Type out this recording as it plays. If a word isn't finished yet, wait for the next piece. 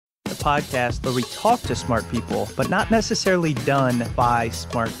podcast where we talk to smart people, but not necessarily done by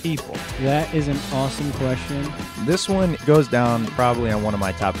smart people? That is an awesome question. This one goes down probably on one of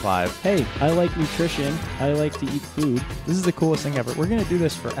my top 5. Hey, I like nutrition. I like to eat food. This is the coolest thing ever. We're going to do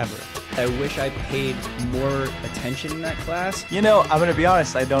this forever. I wish I paid more attention in that class. You know, I'm going to be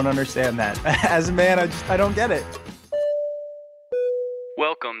honest, I don't understand that. As a man, I don't get it.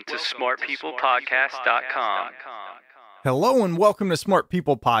 Welcome to smartpeoplepodcast.com. Hello and welcome to Smart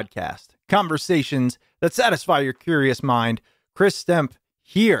People Podcast, conversations that satisfy your curious mind. Chris Stemp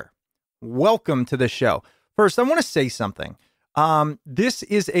here. Welcome to the show. First, I want to say something. This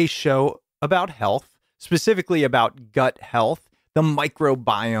is a show about health, specifically about gut health, the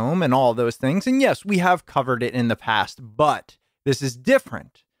microbiome, and all those things. And yes, we have covered it in the past, but this is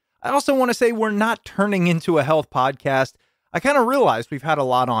different. I also want to say we're not turning into a health podcast. I kind of realized we've had a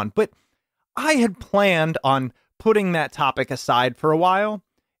lot on, but I had planned on putting that topic aside for a while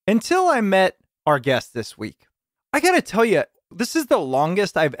until I met our guest this week. I got to tell you, this is the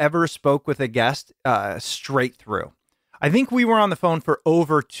longest I've ever spoke with a guest straight through. I think we were on the phone for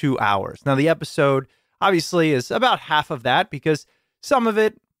over 2 hours. Now, the episode obviously is about half of that because some of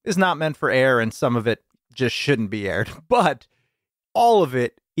it is not meant for air and some of it just shouldn't be aired, but all of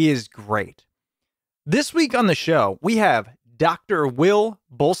it is great. This week on the show, we have Dr. Will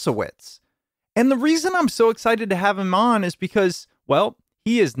Bulsiewicz. And the reason I'm so excited to have him is because, well,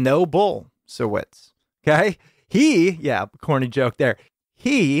 he is no Bulsiewicz, okay? Corny joke there.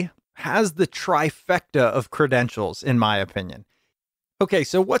 He has the trifecta of credentials, in my opinion. Okay,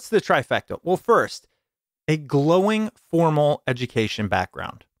 so what's the trifecta? Well, first, a glowing formal education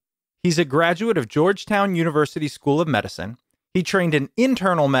background. He's a graduate of Georgetown University School of Medicine. He trained in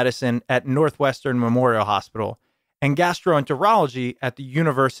internal medicine at Northwestern Memorial Hospital and gastroenterology at the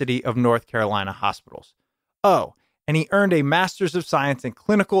University of North Carolina Hospitals. Oh, and he earned a Master's of Science in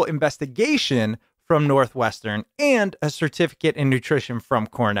Clinical Investigation from Northwestern and a certificate in nutrition from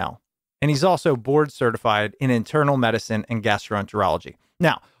Cornell. And he's also board certified in internal medicine and gastroenterology.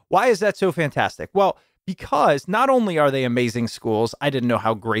 Now, why is that so fantastic? Well, because not only are they amazing schools, I didn't know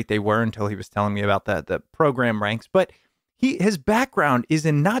how great they were until he was telling me about the program ranks, but his background is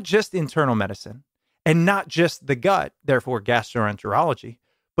in not just internal medicine and not just the gut, therefore gastroenterology,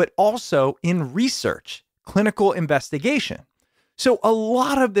 but also in research, clinical investigation. So a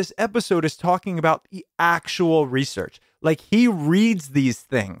lot of this episode is talking about the actual research. Like he reads these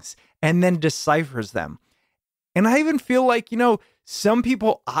things and then deciphers them. And I even feel like, some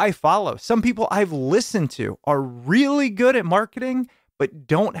people I follow, some people I've listened to are really good at marketing, but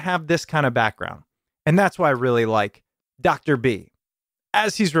don't have this kind of background. And that's why I really like Dr. B,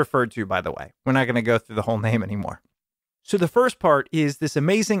 as he's referred to, by the way. We're not going to go through the whole name anymore. So the first part is this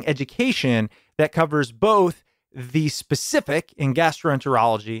amazing education that covers both the specific in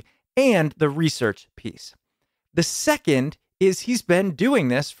gastroenterology and the research piece. The second is he's been doing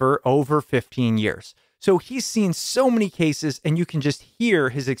this for over 15 years. So he's seen so many cases and you can just hear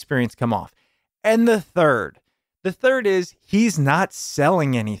his experience come off. And the third is he's not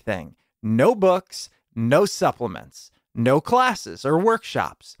selling anything. No books, no supplements, no classes or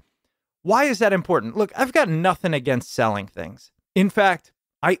workshops. Why is that important? Look, I've got nothing against selling things. In fact,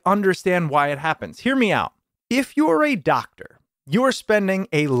 I understand why it happens. Hear me out. If you're a doctor, you're spending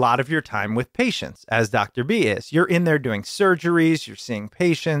a lot of your time with patients, as Dr. B is. You're in there doing surgeries, you're seeing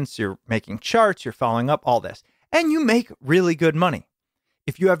patients, you're making charts, you're following up, all this. And you make really good money.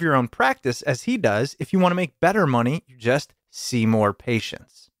 If you have your own practice, as he does, if you want to make better money, you just see more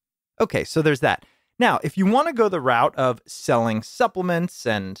patients. Okay, so there's that. Now, if you want to go the route of selling supplements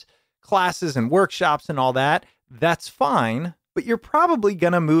and classes and workshops and all that, that's fine, but you're probably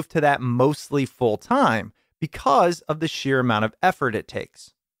going to move to that mostly full time because of the sheer amount of effort it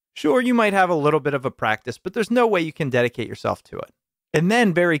takes. Sure, you might have a little bit of a practice, but there's no way you can dedicate yourself to it. And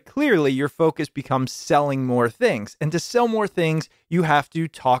then very clearly, your focus becomes selling more things. And to sell more things, you have to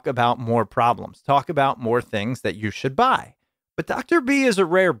talk about more problems, talk about more things that you should buy. But Dr. B is a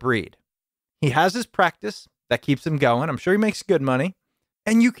rare breed. He has his practice that keeps him going. I'm sure he makes good money.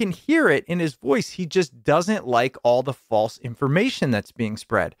 And you can hear it in his voice. He just doesn't like all the false information that's being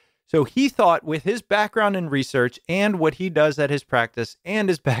spread. So he thought with his background in research and what he does at his practice and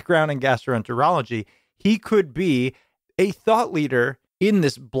his background in gastroenterology, he could be a thought leader in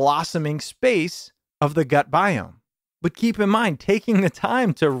this blossoming space of the gut biome. But keep in mind, taking the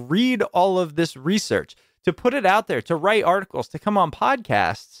time to read all of this research, to put it out there, to write articles, to come on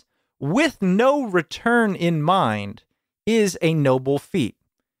podcasts, with no return in mind is a noble feat.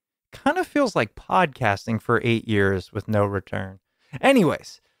 Kind of feels like podcasting for 8 years with no return.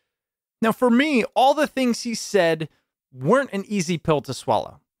 Anyways, now for me, all the things he said weren't an easy pill to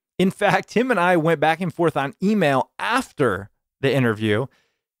swallow. In fact, him and I went back and forth on email after the interview,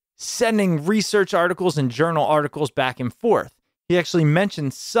 sending research articles and journal articles back and forth. He actually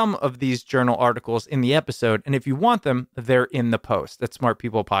mentioned some of these journal articles in the episode, and if you want them, they're in the post at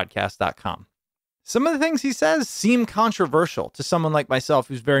smartpeoplepodcast.com. Some of the things he says seem controversial to someone like myself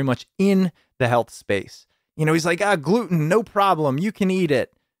who's very much in the health space. You know, he's like, gluten, no problem. You can eat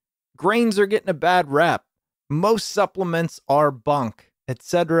it. Grains are getting a bad rep. Most supplements are bunk,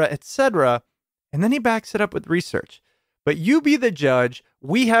 etc., etc. And then he backs it up with research. But you be the judge.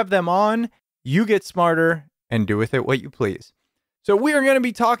 We have them on. You get smarter and do with it what you please. So we are going to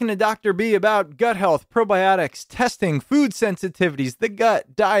be talking to Dr. B about gut health, probiotics, testing, food sensitivities, the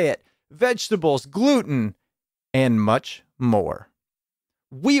gut, diet, vegetables, gluten, and much more.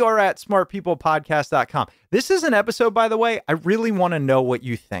 We are at smartpeoplepodcast.com. This is an episode, by the way, I really want to know what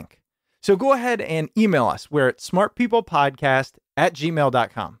you think. So go ahead and email us. We're at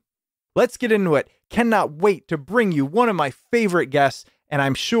smartpeoplepodcast@gmail.com. Let's get into it. Cannot wait to bring you one of my favorite guests, and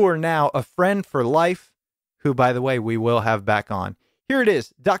I'm sure now a friend for life, who, by the way, we will have back on. Here it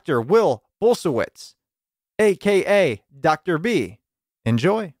is, Dr. Will Bulsiewicz, a.k.a. Dr. B.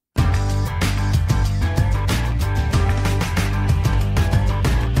 Enjoy.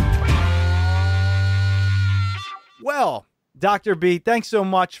 Well, Dr. B, thanks so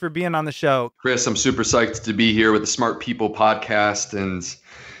much for being on the show. Chris, I'm super psyched to be here with the Smart People podcast. And,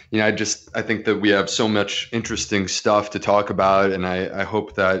 I think that we have so much interesting stuff to talk about. And I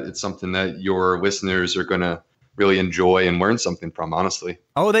hope that it's something that your listeners are going to really enjoy and learn something from, honestly.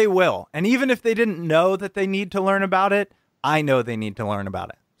 Oh, they will. And even if they didn't know that they need to learn about it, I know they need to learn about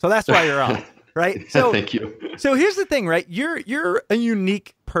it. So that's why you're on, right? So thank you. So here's the thing, right? You're a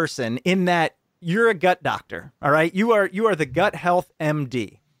unique person in that you're a gut doctor, all right? You are the gut health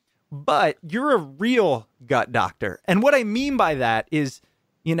MD, but you're a real gut doctor. And what I mean by that is,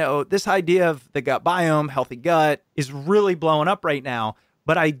 this idea of the gut biome, healthy gut, is really blowing up right now.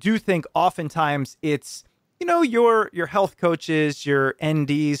 But I do think oftentimes it's, your health coaches, your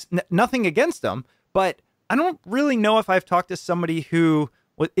NDs, nothing against them, but I don't really know if I've talked to somebody who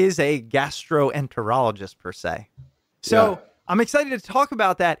is a gastroenterologist per se. So yeah. I'm excited to talk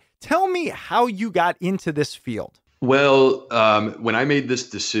about that. Tell me how you got into this field. Well, when I made this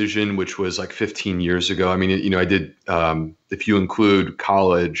decision, which was like 15 years ago, I did, if you include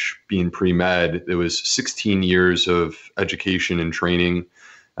college being pre-med, it was 16 years of education and training,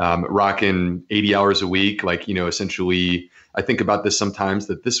 rocking 80 hours a week. Essentially, I think about this sometimes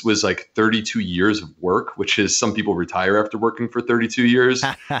that this was like 32 years of work, which is some people retire after working for 32 years.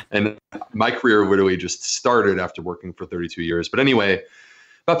 And my career literally just started after working for 32 years. But anyway,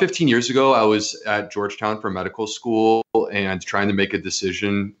 about 15 years ago, I was at Georgetown for medical school and trying to make a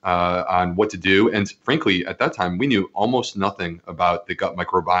decision on what to do. And frankly, at that time, we knew almost nothing about the gut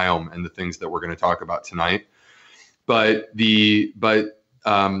microbiome and the things that we're going to talk about tonight. But the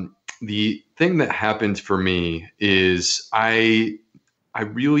thing that happened for me is I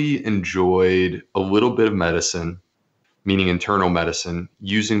really enjoyed a little bit of medicine, meaning internal medicine,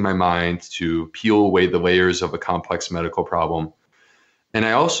 using my mind to peel away the layers of a complex medical problem. And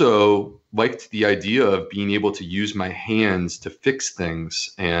I also liked the idea of being able to use my hands to fix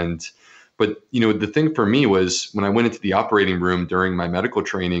things. But the thing for me was when I went into the operating room during my medical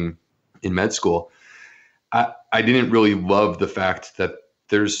training in med school, I didn't really love the fact that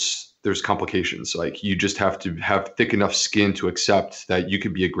there's complications. Like you just have to have thick enough skin to accept that you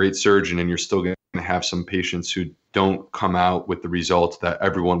could be a great surgeon and you're still going to have some patients who don't come out with the result that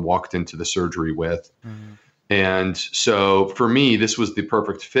everyone walked into the surgery with. Mm-hmm. And so for me, this was the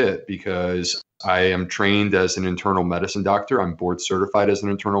perfect fit because I am trained as an internal medicine doctor. I'm board certified as an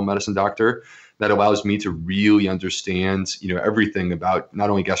internal medicine doctor. That allows me to really understand, everything about not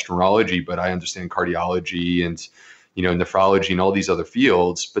only gastroenterology, but I understand cardiology and, nephrology and all these other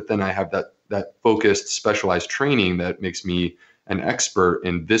fields. But then I have that focused, specialized training that makes me an expert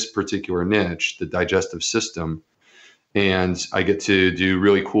in this particular niche, the digestive system. And I get to do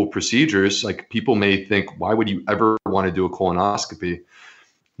really cool procedures. Like people may think, why would you ever want to do a colonoscopy?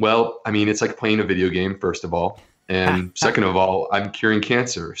 Well, it's like playing a video game, first of all. And second of all, I'm curing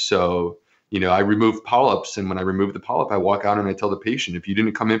cancer. So, I remove polyps. And when I remove the polyp, I walk out and I tell the patient, if you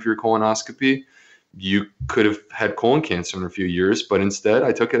didn't come in for your colonoscopy, you could have had colon cancer in a few years. But instead,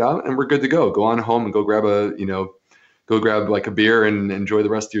 I took it out and we're good to go. Go on home and go grab like a beer and enjoy the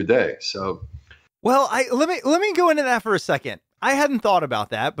rest of your day. So. Well, let me go into that for a second. I hadn't thought about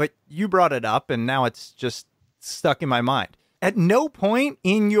that, but you brought it up and now it's just stuck in my mind. at no point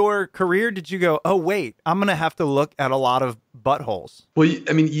in your career did you go, oh, wait, I'm going to have to look at a lot of buttholes. Well,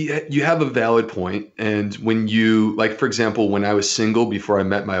 I mean, you have a valid point. And when you, like, for example, when I was single before I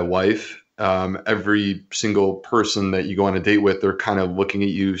met my wife, every single person that you go on a date with, they're kind of looking at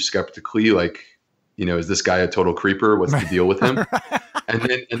you skeptically, like, you know, is this guy a total creeper? What's the deal with him? And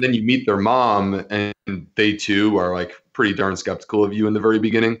then you meet their mom, and they too are like pretty darn skeptical of you in the very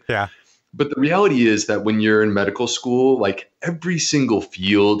beginning. Yeah. But the reality is that when you're in medical school, like every single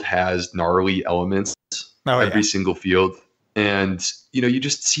field has gnarly elements, every single field. And, you know, you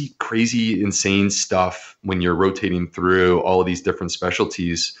just see crazy, insane stuff when you're rotating through all of these different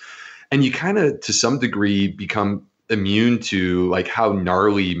specialties. And you kind of, to some degree, become immune to like how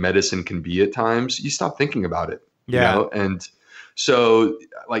gnarly medicine can be at times. You stop thinking about it, you know? And so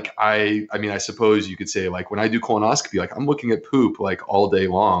like, I mean, I suppose you could say like when I do colonoscopy, like I'm looking at poop like all day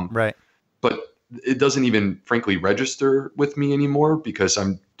long. Right. But it doesn't even frankly register with me anymore because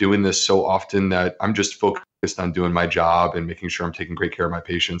I'm doing this so often that I'm just focused on doing my job and making sure I'm taking great care of my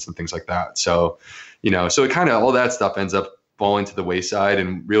patients and things like that. So, you know, so it kind of, all that stuff ends up falling to the wayside.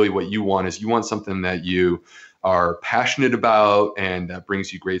 And really what you want is you want something that you are passionate about and that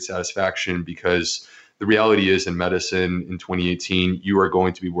brings you great satisfaction, because the reality is in medicine in 2018, you are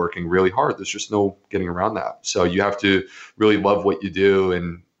going to be working really hard. There's just no getting around that. So you have to really love what you do.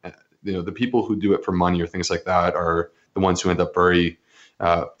 And you know, the people who do it for money or things like that are the ones who end up very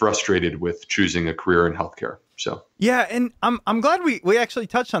frustrated with choosing a career in healthcare. So yeah, and I'm glad we actually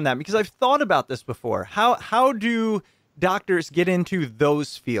touched on that, because I've thought about this before. How do doctors get into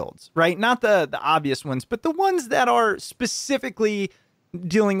those fields, right? Not the obvious ones, but the ones that are specifically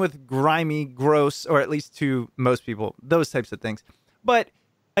dealing with grimy, gross, or at least to most people, those types of things. But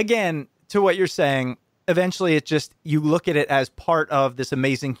again, to what you're saying, eventually it's just, you look at it as part of this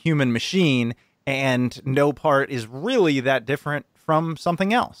amazing human machine, and no part is really that different from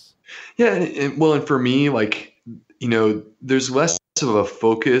something else. Yeah. And for me, like, you know, there's less of a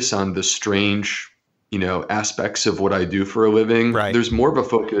focus on the strange, you know, aspects of what I do for a living. Right. There's more of a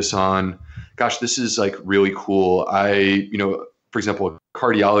focus on, gosh, this is like really cool. You know, for example,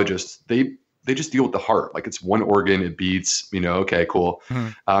 cardiologists, they just deal with the heart. Like it's one organ, it beats, you know, okay, cool. Mm-hmm.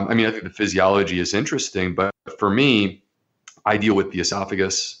 I mean, I think the physiology is interesting, but for me, I deal with the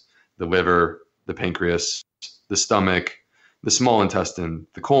esophagus, the liver, the pancreas, the stomach, the small intestine,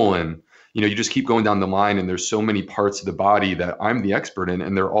 the colon. You know, you just keep going down the line, and there's so many parts of the body that I'm the expert in,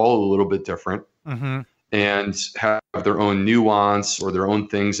 and they're all a little bit different and have their own nuance or their own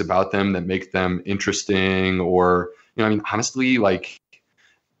things about them that make them interesting. Or, you know, I mean, honestly, like,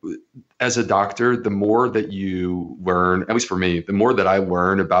 as a doctor, the more that you learn, at least for me, the more that I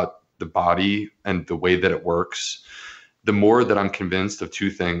learn about the body and the way that it works, the more that I'm convinced of two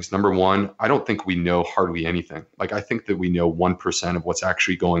things. Number one, I don't think we know hardly anything. Like, I think that we know 1% of what's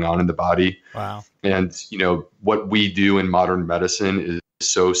actually going on in the body. Wow. And, you know, what we do in modern medicine is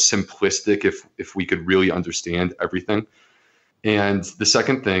so simplistic if we could really understand everything. And the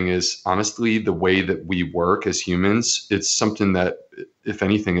second thing is, honestly, the way that we work as humans, it's something that, if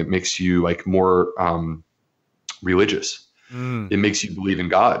anything, it makes you like more religious. It makes you believe in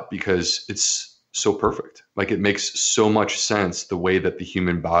God because it's so perfect. Like, it makes so much sense the way that the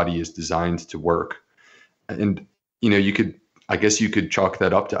human body is designed to work. And, you know, I guess you could chalk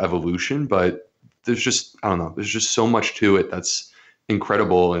that up to evolution, but there's just, I don't know, there's just so much to it that's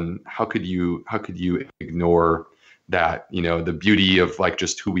incredible. And how could you ignore that, you know, the beauty of like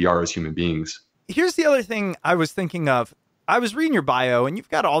just who we are as human beings. Here's the other thing I was thinking of. I was reading your bio, and you've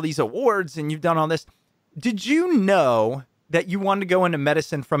got all these awards and you've done all this. Did you know that you wanted to go into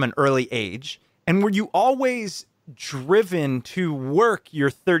medicine from an early age? And were you always driven to work your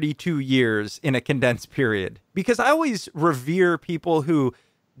 32 years in a condensed period? Because I always revere people who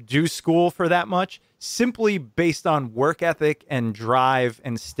do school for that much simply based on work ethic and drive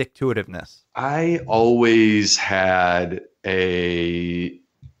and stick-to-itiveness. I always had an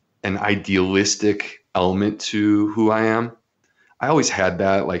idealistic element to who I am. I always had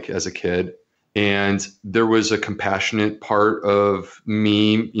that, like, as a kid. And there was a compassionate part of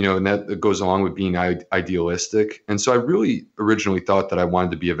me, you know, and that goes along with being idealistic. And so I really originally thought that I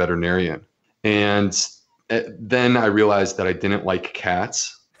wanted to be a veterinarian. And then I realized that I didn't like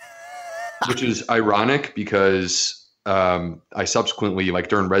cats, which is ironic because I subsequently, like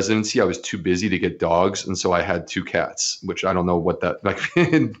during residency, I was too busy to get dogs. And so I had 2 cats, which I don't know what that, like,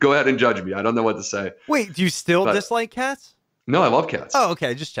 go ahead and judge me. I don't know what to say. Wait, do you still dislike cats? No, I love cats. Oh,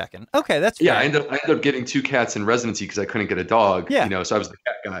 okay. Just checking. Okay, that's fair. Yeah, I ended up getting 2 cats in residency because I couldn't get a dog. Yeah. You know, so I was the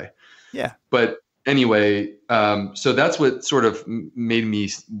cat guy. Yeah. But anyway, so that's what sort of made me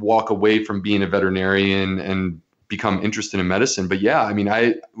walk away from being a veterinarian and become interested in medicine. But yeah, I mean,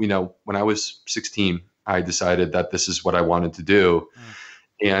 when I was 16, I decided that this is what I wanted to do.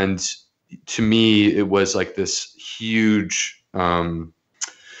 And to me, it was like this huge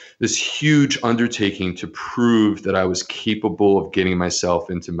undertaking to prove that I was capable of getting myself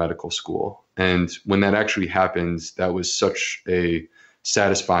into medical school. And when that actually happened, that was such a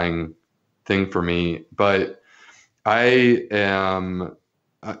satisfying thing for me. But I'd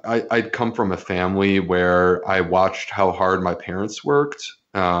come from a family where I watched how hard my parents worked.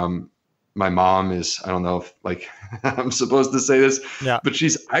 My mom is, I don't know if like I'm supposed to say this, but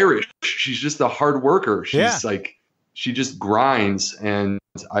she's Irish. She's just a hard worker. She's like, she just grinds. And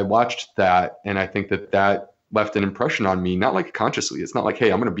I watched that. And I think that left an impression on me, not like consciously. It's not like,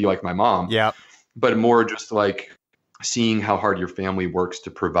 hey, I'm going to be like my mom, but more just like seeing how hard your family works to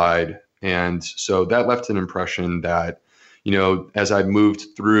provide. And so that left an impression that, you know, as I moved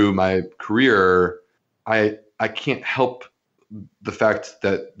through my career, I can't help the fact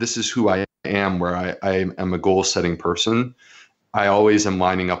that this is who I am, where I am a goal-setting person. I always am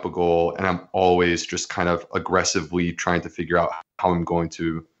lining up a goal, and I'm always just kind of aggressively trying to figure out how I'm going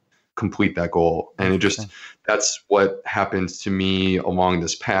to complete that goal. And that's what happened to me along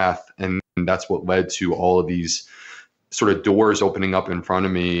this path. And that's what led to all of these sort of doors opening up in front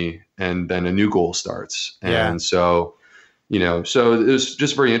of me, and then a new goal starts. And so, you know, so it was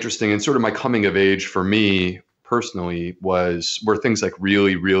just very interesting. And sort of my coming of age for me personally was where things like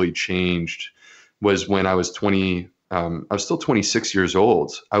really, really changed was when I was 20. I was still 26 years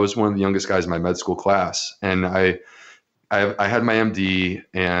old. I was one of the youngest guys in my med school class. And I had my MD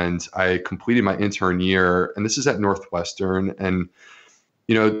and I completed my intern year, and this is at Northwestern. And,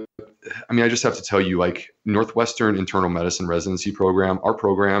 you know, I mean, I just have to tell you, like, Northwestern internal medicine residency program, our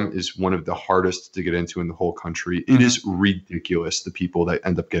program is one of the hardest to get into in the whole country. It is ridiculous, the people that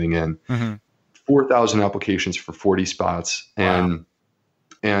end up getting in. 4,000 applications for 40 spots. And,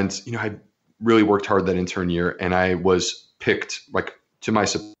 you know, I really worked hard that intern year, and I was picked, like, to my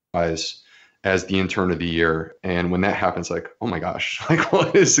surprise, as the intern of the year. And when that happens, like, oh my gosh, like,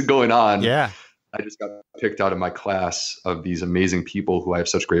 what is going on? Yeah. I just got picked out of my class of these amazing people who I have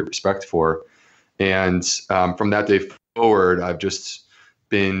such great respect for. And from that day forward, I've just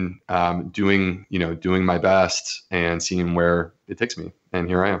been doing my best and seeing where it takes me. And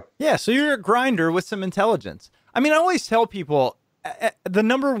here I am. Yeah. So you're a grinder with some intelligence. I mean, I always tell people the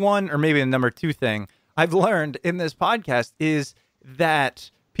number one, or maybe the number two thing I've learned in this podcast is that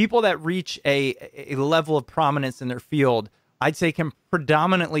people that reach a level of prominence in their field, I'd say, can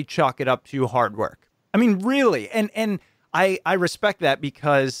predominantly chalk it up to hard work. I mean, really. And I respect that,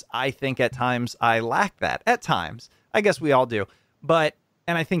 because I think at times I lack that. At times. I guess we all do. And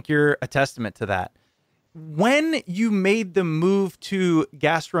I think you're a testament to that. When you made the move to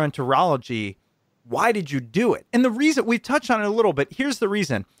gastroenterology, why did you do it? And the reason, we've touched on it a little bit. Here's the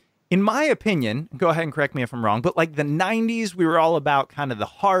reason. In my opinion, go ahead and correct me if I'm wrong, but like the 90s, we were all about kind of the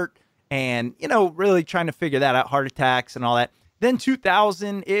heart and, you know, really trying to figure that out, heart attacks and all that. Then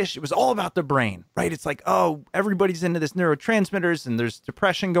 2000-ish, it was all about the brain, right? It's like, oh, everybody's into this neurotransmitters and there's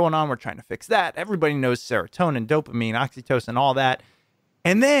depression going on. We're trying to fix that. Everybody knows serotonin, dopamine, oxytocin, all that.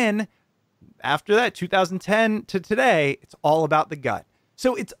 And then after that, 2010 to today, it's all about the gut.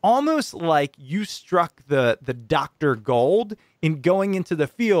 So it's almost like you struck the Dr. Gold in going into the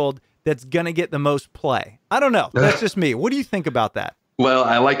field that's going to get the most play. I don't know. That's just me. What do you think about that? Well,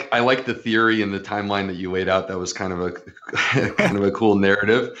 I like the theory and the timeline that you laid out. That was kind of a cool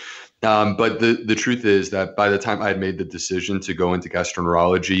narrative. But the truth is that by the time I had made the decision to go into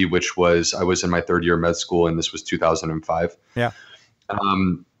gastroenterology, which was, I was in my third year of med school, and this was 2005. Yeah.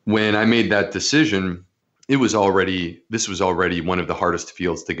 When I made that decision, this was already one of the hardest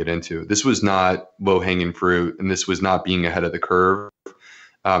fields to get into. This was not low-hanging fruit, and this was not being ahead of the curve.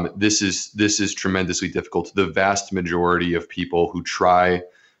 This is tremendously difficult. The vast majority of people who try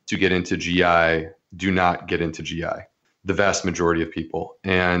to get into GI do not get into GI. The vast majority of people.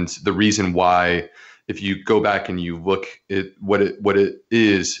 And the reason why, if you go back and you look at what it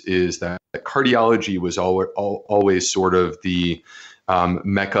is that cardiology was always sort of the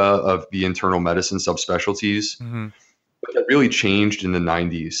mecca of the internal medicine subspecialties. Mm-hmm. But that really changed in the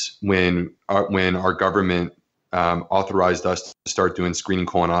 90s when our government authorized us to start doing screening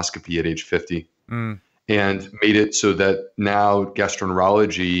colonoscopy at age 50 and made it so that now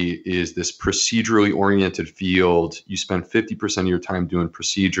gastroenterology is this procedurally oriented field. You spend 50% of your time doing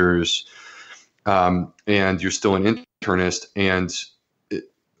procedures, and you're still an internist. And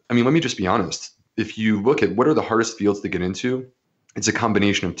let me just be honest. If you look at what are the hardest fields to get into, it's a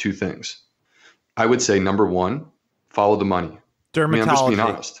combination of two things. I would say, number one, follow the money. Dermatology. I'm just being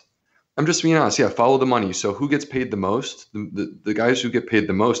honest. I'm just being honest. Yeah, follow the money. So who gets paid the most? The guys who get paid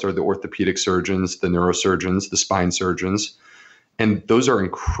the most are the orthopedic surgeons, the neurosurgeons, the spine surgeons. And those are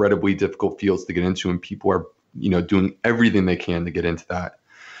incredibly difficult fields to get into, and people are, doing everything they can to get into that.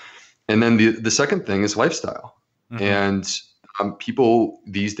 And then the second thing is lifestyle. Mm-hmm. And people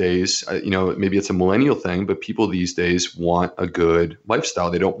these days, maybe it's a millennial thing, but people these days want a good lifestyle.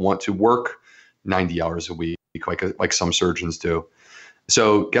 They don't want to work 90 hours a week like some surgeons do.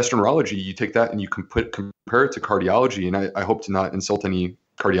 So gastroenterology, you take that and you can compare it to cardiology. And I hope to not insult any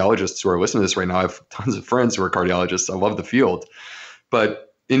cardiologists who are listening to this right now. I have tons of friends who are cardiologists. I love the field.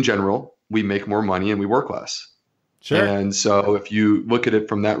 But in general, we make more money and we work less. Sure. And so if you look at it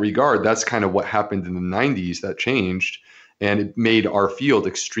from that regard, that's kind of what happened in the 90s that changed. And it made our field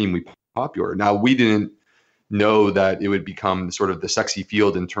extremely popular. Now, we didn't know that it would become sort of the sexy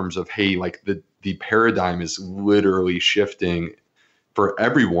field in terms of, hey, like the paradigm is literally shifting for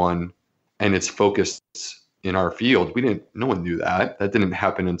everyone, and it's focused in our field. No one knew that. That didn't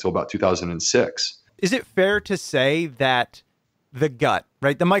happen until about 2006. Is it fair to say that the gut,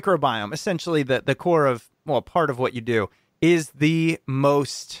 right, the microbiome, essentially the core of, part of what you do, is the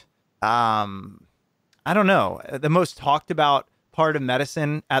most, the most talked about part of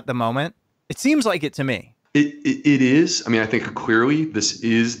medicine at the moment? It seems like it to me. It is. I mean, I think clearly this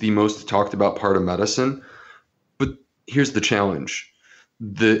is the most talked about part of medicine. But here's the challenge.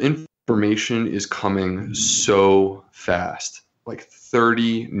 The information is coming so fast. Like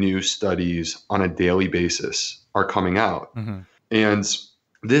 30 new studies on a daily basis are coming out. Mm-hmm. And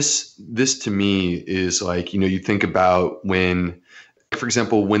this to me is like, you think about when, for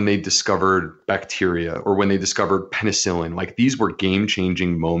example, when they discovered bacteria or when they discovered penicillin, like these were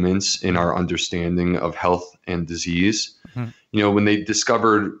game-changing moments in our understanding of health and disease. Mm-hmm. When they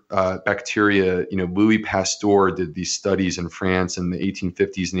discovered bacteria, Louis Pasteur did these studies in France in the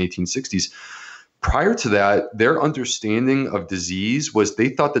 1850s and 1860s. Prior to that, their understanding of disease was they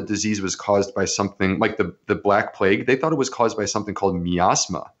thought that disease was caused by something like the Black Plague. They thought it was caused by something called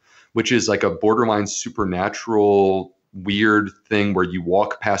miasma, which is like a borderline supernatural weird thing where you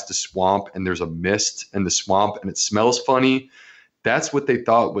walk past a swamp and there's a mist in the swamp and it smells funny. That's what they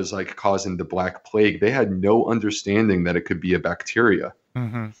thought was like causing the Black Plague. They had no understanding that it could be a bacteria.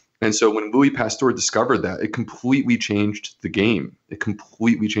 Mm-hmm. And so when Louis Pasteur discovered that, it completely changed the game.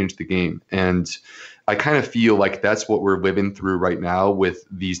 And I kind of feel like that's what we're living through right now with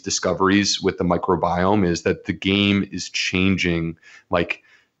these discoveries with the microbiome, is that the game is changing. Like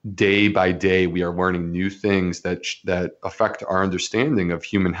day by day, we are learning new things that affect our understanding of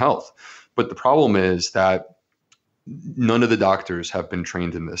human health. But the problem is that none of the doctors have been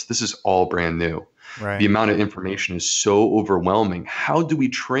trained in this. This is all brand new. Right. The amount of information is so overwhelming. How do we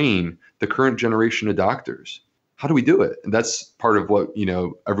train the current generation of doctors? How do we do it? And that's part of what,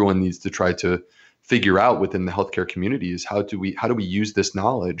 everyone needs to try to figure out within the healthcare community is how do we use this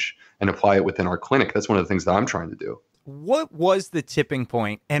knowledge and apply it within our clinic? That's one of the things that I'm trying to do. What was the tipping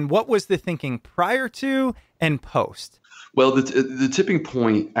point and what was the thinking prior to and post? Well, the tipping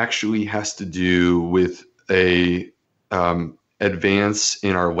point actually has to do with a advance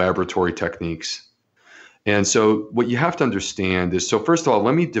in our laboratory techniques. And so what you have to understand is, so first of all,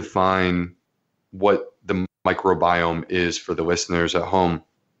 let me define what the microbiome is for the listeners at home.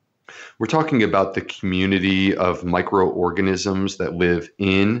 We're talking about the community of microorganisms that live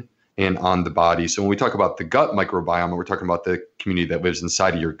in and on the body. So when we talk about the gut microbiome, we're talking about the community that lives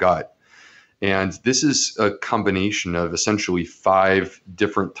inside of your gut. And this is a combination of essentially 5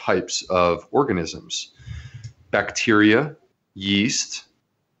 different types of organisms: bacteria, yeast,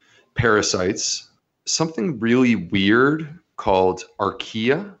 parasites, something really weird called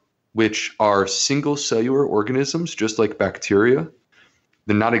archaea, which are single cellular organisms, just like bacteria.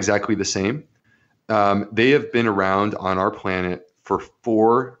 They're not exactly the same. They have been around on our planet for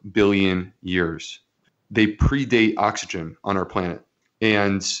 4 billion years. They predate oxygen on our planet.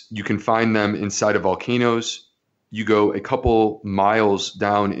 And you can find them inside of volcanoes. You go a couple miles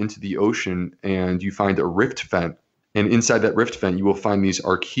down into the ocean and you find a rift vent. And inside that rift vent, you will find these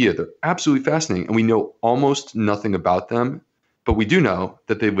archaea. They're absolutely fascinating. And we know almost nothing about them, but we do know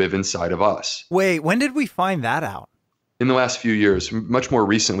that they live inside of us. Wait, when did we find that out? In the last few years, much more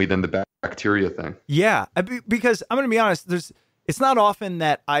recently than the bacteria thing. Yeah, because I'm going to be honest, it's not often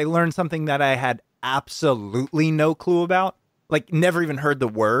that I learn something that I had absolutely no clue about, like never even heard the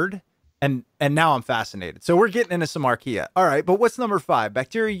word. And now I'm fascinated. So we're getting into some archaea. All right, but what's number 5?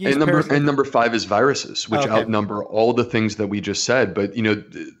 Bacteria, yeast, and number 5 is viruses, which outnumber all the things that we just said. But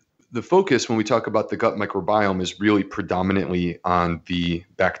the focus when we talk about the gut microbiome is really predominantly on the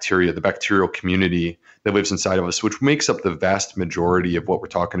bacteria, the bacterial community that lives inside of us, which makes up the vast majority of what we're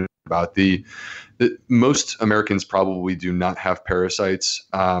talking about. The most Americans probably do not have parasites.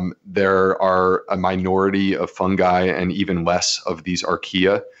 There are a minority of fungi and even less of these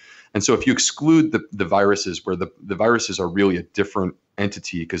archaea. And so if you exclude the viruses, where the viruses are really a different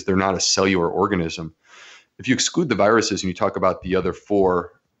entity because they're not a cellular organism. If you exclude the viruses and you talk about the other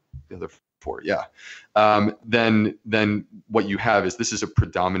four, then what you have is this is a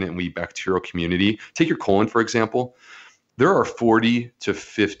predominantly bacterial community. Take your colon, for example. There are 40 to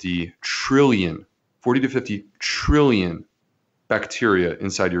 50 trillion bacteria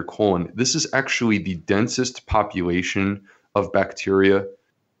inside your colon. This is actually the densest population of bacteria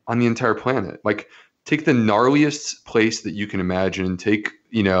on the entire planet. Like, take the gnarliest place that you can imagine. Take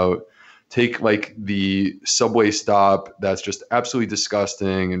like the subway stop that's just absolutely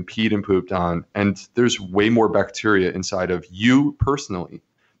disgusting and peed and pooped on. And there's way more bacteria inside of you personally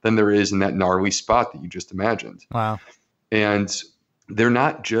than there is in that gnarly spot that you just imagined. Wow. And they're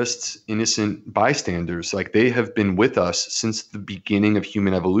not just innocent bystanders. Like, they have been with us since the beginning of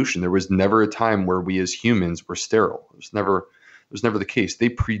human evolution. There was never a time where we as humans were sterile. It was never the case. They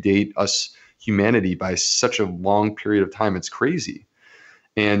predate us, humanity, by such a long period of time. It's crazy.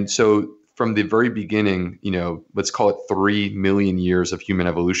 And so from the very beginning, let's call it 3 million years of human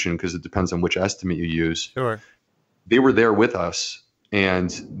evolution, because it depends on which estimate you use. Sure. They were there with us,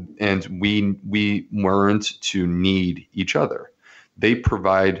 and we learned to need each other. They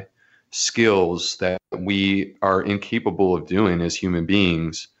provide skills that we are incapable of doing as human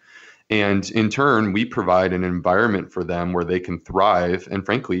beings. And in turn, we provide an environment for them where they can thrive. And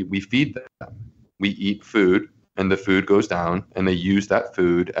frankly, we feed them. We eat food, and the food goes down, and they use that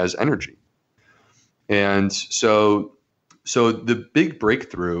food as energy. And so the big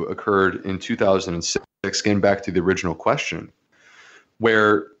breakthrough occurred in 2006, getting back to the original question,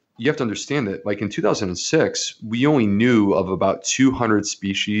 where you have to understand that, like, in 2006, we only knew of about 200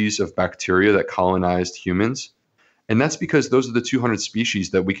 species of bacteria that colonized humans. And that's because those are the 200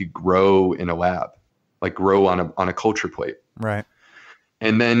 species that we could grow in a lab, like grow on a culture plate. Right.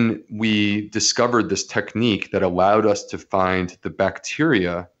 And then we discovered this technique that allowed us to find the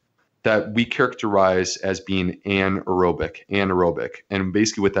bacteria that we characterize as being anaerobic. And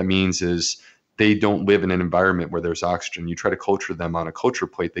basically what that means is they don't live in an environment where there's oxygen. You try to culture them on a culture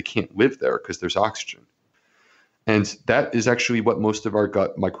plate, they can't live there because there's oxygen. And that is actually what most of our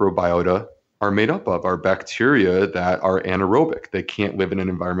gut microbiota are made up of, are bacteria that are anaerobic. They can't live in an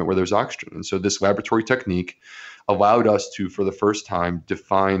environment where there's oxygen. And so this laboratory technique allowed us to, for the first time,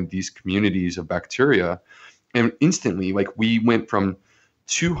 define these communities of bacteria. And instantly, like, we went from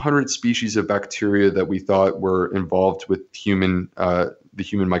 200 species of bacteria that we thought were involved with the human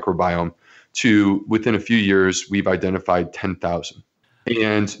microbiome to, within a few years, we've identified 10,000.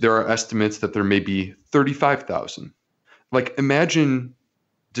 And there are estimates that there may be 35,000. Like, imagine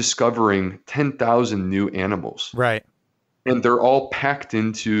discovering 10,000 new animals. Right. And they're all packed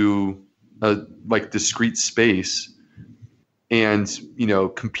into a discrete space and,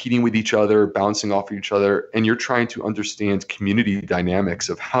 competing with each other, bouncing off of each other. And you're trying to understand community dynamics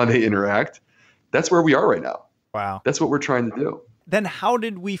of how they interact. That's where we are right now. Wow. That's what we're trying to do. Then how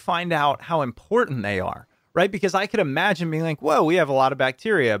did we find out how important they are? Right? Because I could imagine being like, whoa, we have a lot of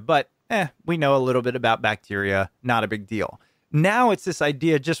bacteria, but we know a little bit about bacteria, not a big deal. Now it's this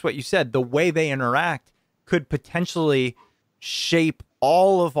idea, just what you said, the way they interact could potentially shape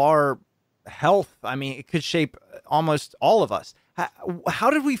all of our health. I mean, it could shape almost all of us.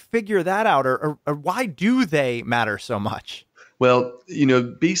 How did we figure that out, or why do they matter so much? Well,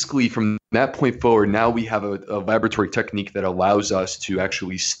 basically from that point forward, now we have a laboratory technique that allows us to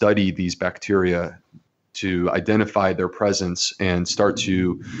actually study these bacteria, to identify their presence, and start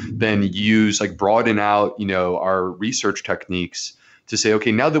to then use, broaden out, our research techniques to say,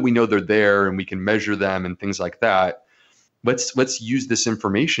 okay, now that we know they're there and we can measure them and things like that, let's use this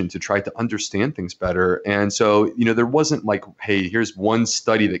information to try to understand things better. And so, there wasn't like, hey, here's one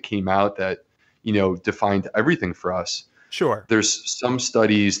study that came out that, defined everything for us. Sure. There's some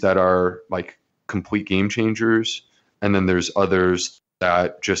studies that are like complete game changers, and then there's others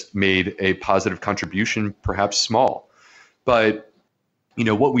that just made a positive contribution, perhaps small. But,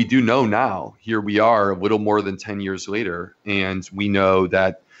 what we do know now, here we are a little more than 10 years later, and we know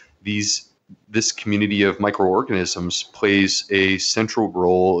that this community of microorganisms plays a central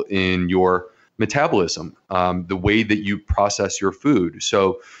role in your metabolism, the way that you process your food.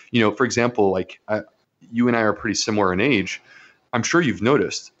 So, for example, you and I are pretty similar in age. I'm sure you've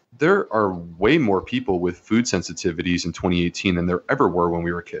noticed there are way more people with food sensitivities in 2018 than there ever were when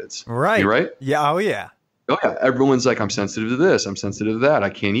we were kids. Right. You right? Yeah. Oh, yeah. Oh, yeah. Everyone's like, I'm sensitive to this. I'm sensitive to that. I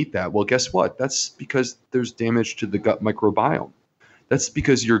can't eat that. Well, guess what? That's because there's damage to the gut microbiome. That's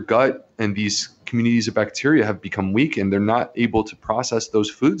because your gut and these communities of bacteria have become weak and they're not able to process those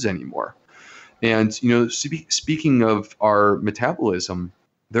foods anymore. And, speaking of our metabolism,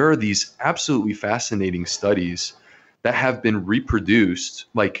 there are these absolutely fascinating studies that have been reproduced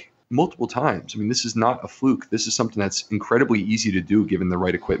like multiple times. I mean, this is not a fluke. This is something that's incredibly easy to do given the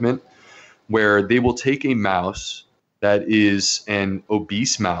right equipment, where they will take a mouse that is an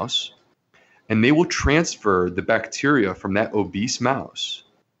obese mouse and they will transfer the bacteria from that obese mouse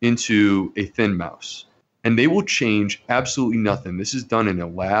into a thin mouse. And they will change absolutely nothing. This is done in a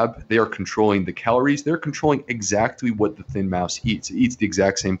lab. They are controlling the calories. They're controlling exactly what the thin mouse eats. It eats the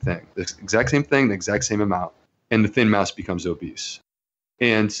exact same thing, the exact same amount. And the thin mouse becomes obese.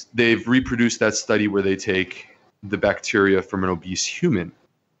 And they've reproduced that study where they take the bacteria from an obese human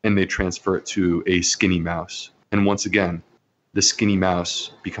and they transfer it to a skinny mouse. And once again, the skinny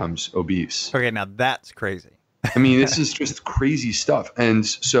mouse becomes obese. Okay, now that's crazy. I mean, this is just crazy stuff. And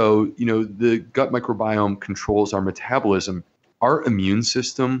so, the gut microbiome controls our metabolism. Our immune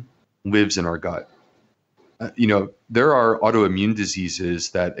system lives in our gut. There are autoimmune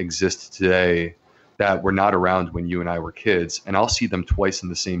diseases that exist today that were not around when you and I were kids, and I'll see them twice in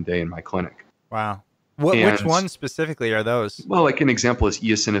the same day in my clinic. Wow. Which ones specifically are those? Well, like an example is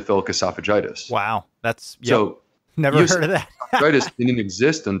eosinophilic esophagitis. Wow. That's so never heard of that. Esophagitis didn't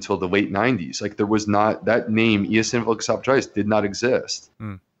exist until the late 90s. Like there was not that name, eosinophilic esophagitis did not exist.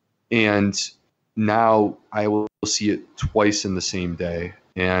 And now I will see it twice in the same day.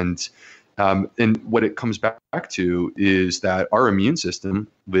 And what it comes back to is that our immune system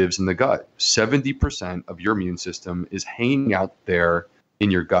lives in the gut. 70% of your immune system is hanging out there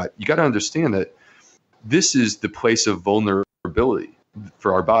in your gut. You got to understand that this is the place of vulnerability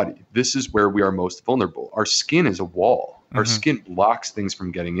for our body. This is where we are most vulnerable. Our skin is a wall. Our skin blocks things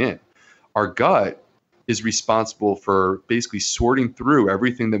from getting in. Our gut is responsible for basically sorting through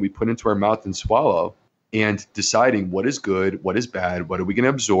everything that we put into our mouth and swallow and deciding what is good, what is bad, what are we going to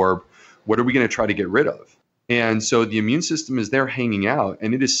absorb, what are we going to try to get rid of. And so the immune system is there hanging out,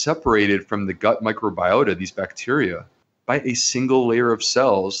 and it is separated from the gut microbiota, these bacteria, by a single layer of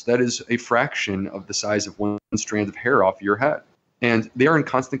cells that is a fraction of the size of one strand of hair off your head. And they are in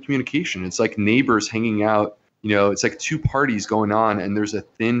constant communication. It's like neighbors hanging out. It's like two parties going on, and there's a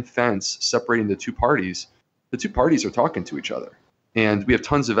thin fence separating the two parties. The two parties are talking to each other. And we have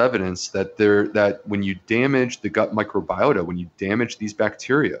tons of evidence that when you damage the gut microbiota, when you damage these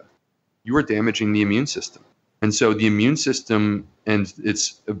bacteria, you are damaging the immune system. And so the immune system and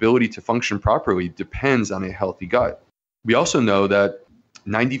its ability to function properly depends on a healthy gut. We also know that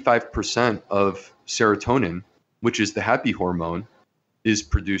 95% of serotonin, which is the happy hormone, is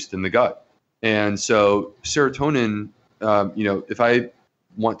produced in the gut. And so serotonin, if I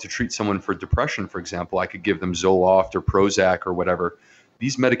want to treat someone for depression, for example, I could give them Zoloft or Prozac or whatever.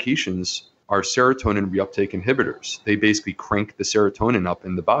 These medications are serotonin reuptake inhibitors. They basically crank the serotonin up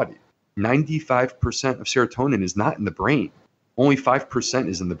in the body. 95% of serotonin is not in the brain. Only 5%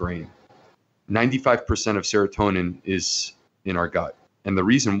 is in the brain. 95% of serotonin is in our gut. And the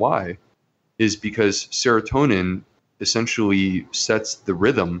reason why is because serotonin essentially sets the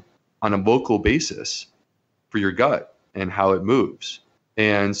rhythm on a local basis for your gut and how it moves.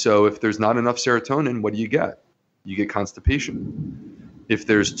 And so if there's not enough serotonin, what do you get? You get constipation. If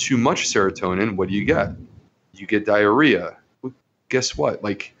there's too much serotonin, what do you get? You get diarrhea. Well, guess what?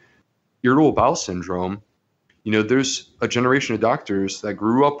 Like irritable bowel syndrome, there's a generation of doctors that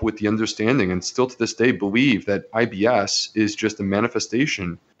grew up with the understanding and still to this day believe that IBS is just a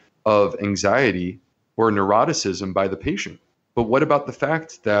manifestation of anxiety or neuroticism by the patient. But what about the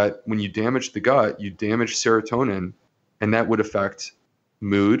fact that when you damage the gut, you damage serotonin, and that would affect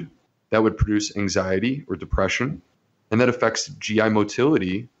mood, that would produce anxiety or depression, and that affects GI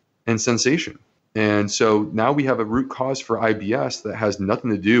motility and sensation. And so now we have a root cause for IBS that has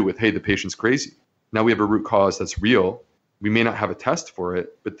nothing to do with, hey, the patient's crazy. Now we have a root cause that's real. We may not have a test for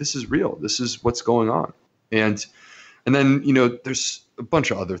it, but this is real. This is what's going on. And then, there's a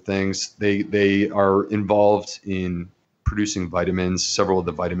bunch of other things. They are involved in producing vitamins, several of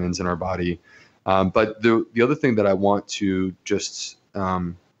the vitamins in our body. But the other thing that I want to just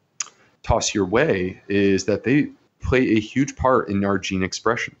toss your way is that they play a huge part in our gene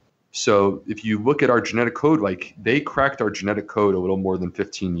expression. So if you look at our genetic code, like they cracked our genetic code a little more than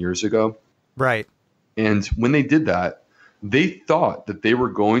 15 years ago. Right. And when they did that, they thought that they were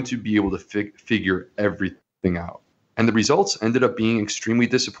going to be able to figure everything out. And the results ended up being extremely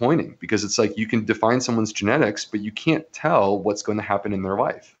disappointing because it's like you can define someone's genetics, but you can't tell what's going to happen in their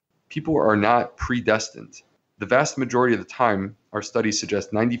life. People are not predestined. The vast majority of the time, our studies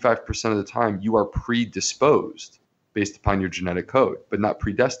suggest 95% of the time, you are predisposed. based upon your genetic code, but not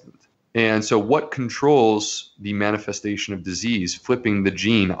predestined. And so what controls the manifestation of disease, flipping the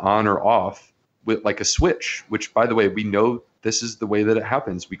gene on or off with like a switch, which, by the way, we know this is the way that it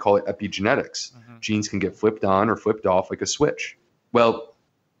happens. We call it epigenetics. Genes can get flipped on or flipped off like a switch. Well,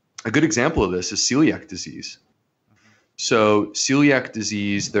 a good example of this is celiac disease. So celiac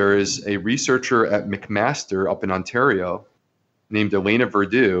disease, there is a researcher at McMaster up in Ontario named Elena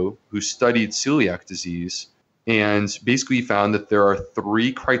Verdu who studied celiac disease and basically found that there are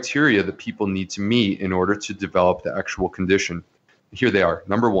 3 criteria that people need to meet in order to develop the actual condition. Here they are.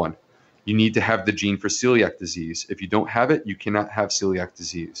 Number 1, you need to have the gene for celiac disease. If you don't have it, you cannot have celiac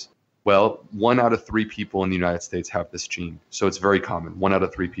disease. Well, 1 out of 3 people in the United States have this gene. So it's very common, 1 out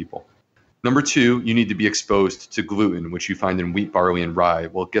of 3 people. Number 2, you need to be exposed to gluten, which you find in wheat, barley, and rye.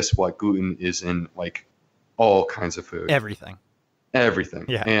 Well, guess what? Gluten is in like all kinds of food. Everything.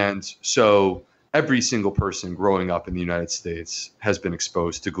 Yeah. And so every single person growing up in the United States has been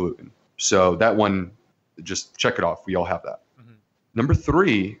exposed to gluten. So that one, just check it off. We all have that. Number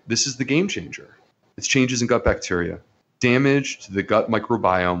 3, this is the game changer. It's changes in gut bacteria, damage to the gut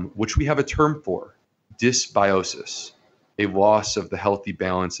microbiome, which we have a term for, dysbiosis. A loss of the healthy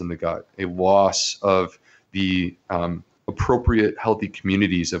balance in the gut, a loss of the appropriate healthy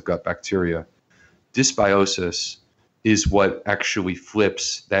communities of gut bacteria. Dysbiosis is what actually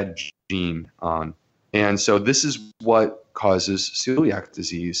flips that gene on. And so this is what causes celiac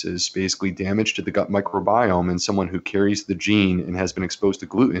disease, is basically damage to the gut microbiome, and someone who carries the gene and has been exposed to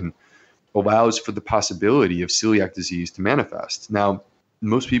gluten allows for the possibility of celiac disease to manifest. Now,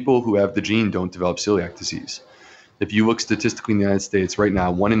 most people who have the gene don't develop celiac disease. If you look statistically in the United States right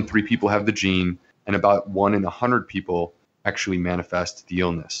now, 1 in 3 people have the gene, and about 1 in 100 people actually manifest the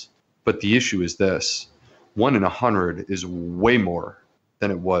illness. But the issue is this: 1 in 100 is way more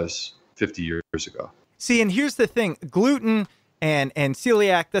than it was 50 years ago. See, and here's the thing: gluten and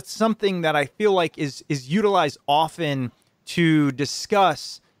celiac, that's something that I feel like is utilized often to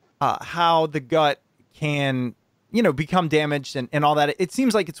discuss how the gut can, become damaged and all that. It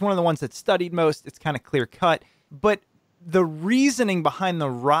seems like it's one of the ones that's studied most. It's kind of clear cut. But the reasoning behind the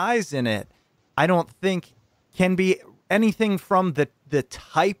rise in it, I don't think can be anything from the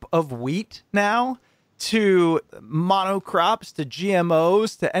type of wheat now to monocrops to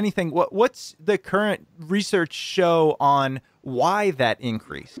GMOs to anything. What's the current research show on why that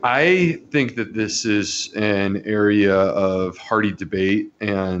increase? I think that this is an area of hearty debate,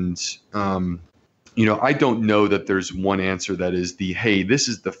 and I don't know that there's one answer that is hey, this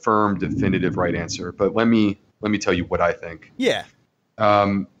is the firm, definitive right answer. But let me tell you what I think. Yeah.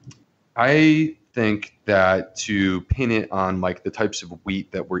 I think that to pin it on like the types of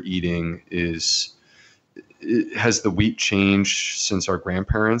wheat that we're eating has the wheat changed since our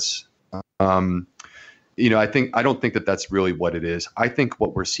grandparents? I don't think that that's really what it is. I think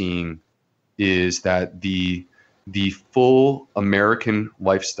what we're seeing is that the full American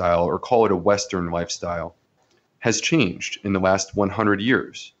lifestyle, or call it a Western lifestyle, has changed in the last 100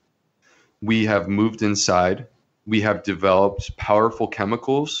 years. We have moved inside. We have developed powerful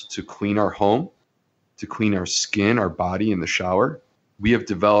chemicals to clean our home, to clean our skin, our body in the shower. We have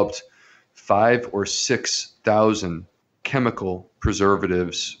developed 5,000 or 6,000 chemical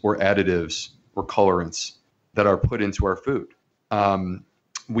preservatives or additives or colorants that are put into our food.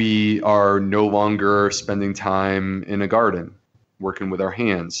 We are no longer spending time in a garden, working with our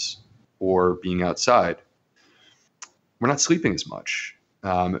hands, or being outside. We're not sleeping as much.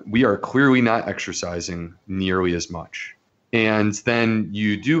 We are clearly not exercising nearly as much. And then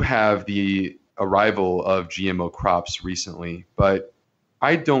you do have the arrival of GMO crops recently, but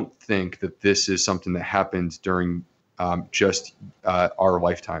I don't think that this is something that happened during just our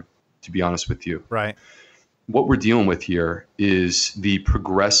lifetime, to be honest with you. Right. What we're dealing with here is the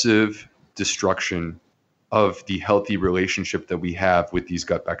progressive destruction of the healthy relationship that we have with these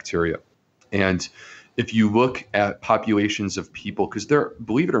gut bacteria. And if you look at populations of people, because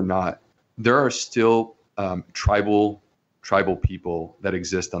believe it or not, there are still tribal people that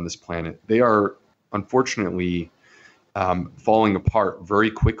exist on this planet. They are unfortunately falling apart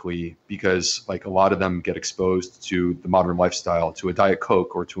very quickly because like a lot of them get exposed to the modern lifestyle, to a Diet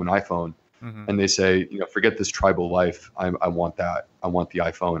Coke or to an iPhone. Mm-hmm. And they say, forget this tribal life. I want that. I want the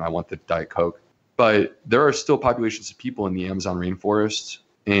iPhone. I want the Diet Coke. But there are still populations of people in the Amazon rainforest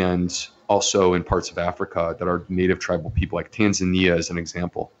and also in parts of Africa that are native tribal people, like Tanzania as an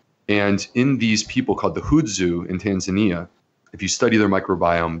example. And in these people called the Hudzu in Tanzania, if you study their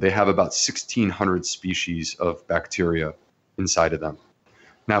microbiome, they have about 1,600 species of bacteria inside of them.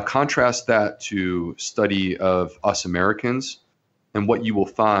 Now, contrast that to study of us Americans. And what you will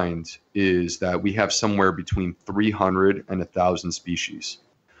find is that we have somewhere between 300 and 1,000 species.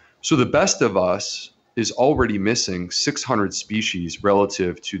 So the best of us is already missing 600 species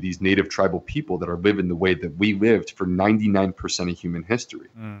relative to these native tribal people that are living the way that we lived for 99% of human history.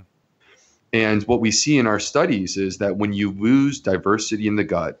 And what we see in our studies is that when you lose diversity in the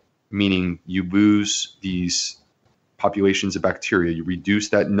gut, meaning you lose these populations of bacteria, you reduce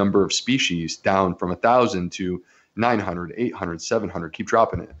that number of species down from 1,000 to 900, 800, 700, keep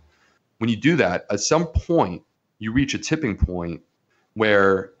dropping it. When you do that, at some point, you reach a tipping point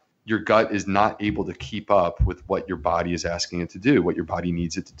where your gut is not able to keep up with what your body is asking it to do, what your body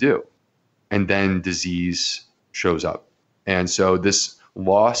needs it to do. And then disease shows up. And so this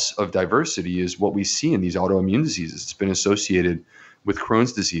loss of diversity is what we see in these autoimmune diseases. It's been associated with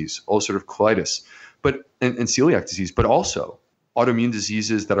Crohn's disease, ulcerative colitis, and celiac disease, but also autoimmune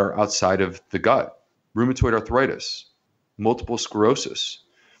diseases that are outside of the gut, rheumatoid arthritis, multiple sclerosis.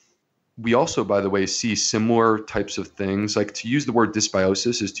 We also, by the way, see similar types of things. Like, to use the word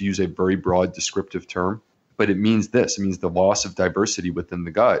dysbiosis is to use a very broad descriptive term, but it means this. It means the loss of diversity within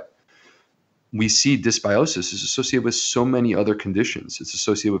the gut. We see dysbiosis is associated with so many other conditions. It's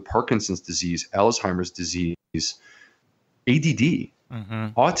associated with Parkinson's disease, Alzheimer's disease, ADD,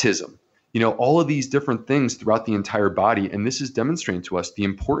 autism, all of these different things throughout the entire body. And this is demonstrating to us the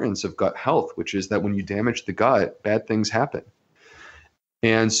importance of gut health, which is that when you damage the gut, bad things happen.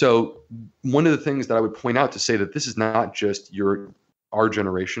 And so one of the things that I would point out to say that this is not just our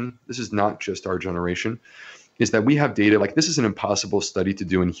generation, this is not just our generation, is that we have data, like, this is an impossible study to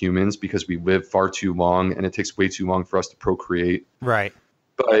do in humans because we live far too long and it takes way too long for us to procreate. Right.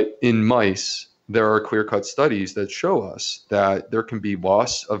 But in mice, there are clear-cut studies that show us that there can be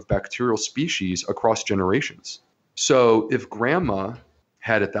loss of bacterial species across generations. So if grandma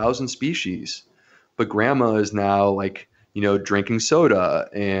had 1,000 species, but grandma is now drinking soda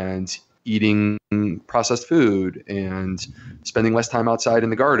and eating processed food and spending less time outside in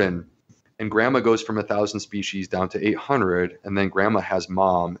the garden, and grandma goes from 1,000 species down to 800, and then grandma has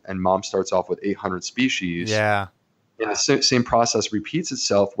mom, and mom starts off with 800 species. Yeah. And the same process repeats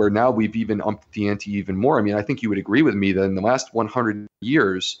itself, where now we've even upped the ante even more. I mean, I think you would agree with me that in the last 100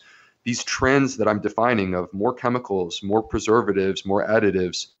 years, these trends that I'm defining of more chemicals, more preservatives, more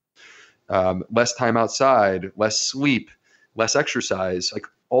additives, less time outside, less sleep, less exercise, like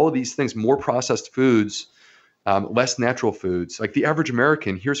all of these things, more processed foods, less natural foods. Like the average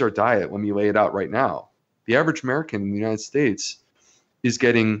American, here's our diet. Let me lay it out right now. The average American in the United States is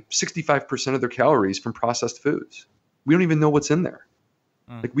getting 65% of their calories from processed foods. We don't even know what's in there.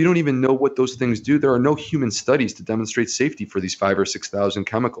 Like, we don't even know what those things do. There are no human studies to demonstrate safety for these 5,000 or 6,000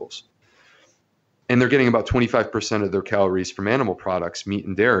 chemicals. And they're getting about 25% of their calories from animal products, meat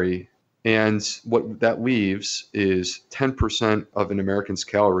and dairy. And what that leaves is 10% of an American's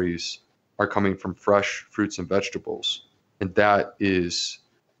calories are coming from fresh fruits and vegetables. And that is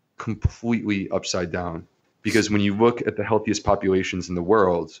completely upside down. Because when you look at the healthiest populations in the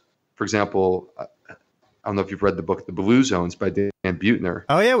world, for example, I don't know if you've read the book, The Blue Zones by Dan Buettner.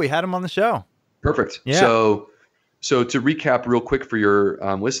 Oh, yeah. We had him on the show. Perfect. Yeah. So to recap real quick for your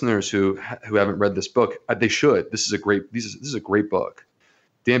listeners who haven't read this book, they should. This is a great book.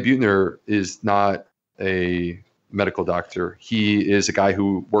 Dan Buettner is not a medical doctor. He is a guy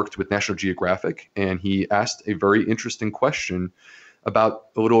who worked with National Geographic, and he asked a very interesting question about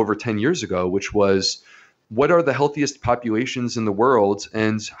a little over 10 years ago, which was, what are the healthiest populations in the world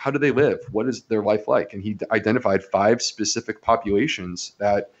and how do they live? What is their life like? And he identified 5 specific populations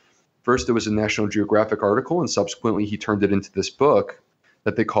that first there was a National Geographic article, and subsequently he turned it into this book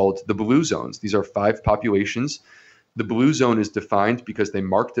that they called the Blue Zones. These are 5 populations. The blue zone is defined because they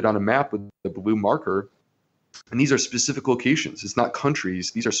marked it on a map with the blue marker. And these are specific locations. It's not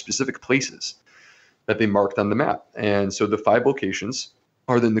countries. These are specific places that they marked on the map. And so the 5 locations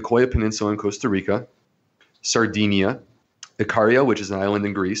are the Nicoya Peninsula in Costa Rica, Sardinia, Ikaria, which is an island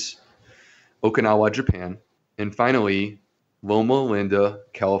in Greece, Okinawa, Japan, and finally, Loma Linda,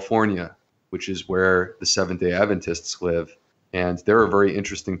 California, which is where the Seventh-day Adventists live. And they're a very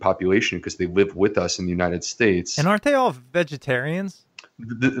interesting population because they live with us in the United States. And aren't they all vegetarians?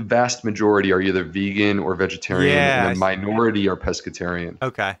 The vast majority are either vegan or vegetarian, and a minority are pescatarian.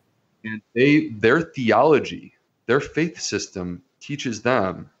 Okay. And their theology, their faith system teaches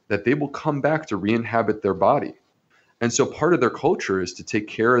them that they will come back to re-inhabit their body. And so part of their culture is to take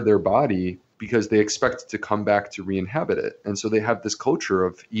care of their body because they expect to come back to re-inhabit it. And so they have this culture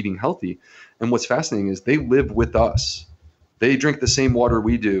of eating healthy. And what's fascinating is they live with us. They drink the same water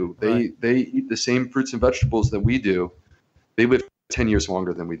we do. They eat the same fruits and vegetables that we do. They live 10 years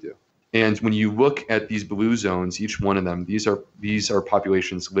longer than we do. And when you look at these blue zones, each one of them, these are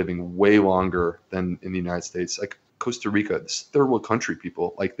populations living way longer than in the United States. Like Costa Rica, this third world country,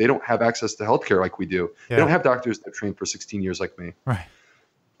 people, like they don't have access to healthcare like we do. Yeah. They don't have doctors that trained for 16 years like me. Right.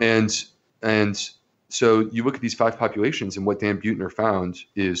 And so you look at these 5 populations, and what Dan Buettner found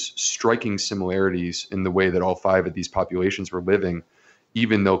is striking similarities in the way that all 5 of these populations were living,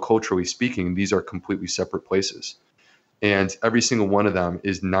 even though culturally speaking, these are completely separate places. And every single one of them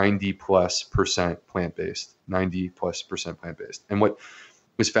is 90+% plant-based, 90+% plant-based. And what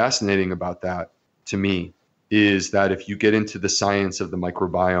was fascinating about that to me is that if you get into the science of the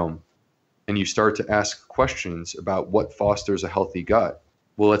microbiome and you start to ask questions about what fosters a healthy gut,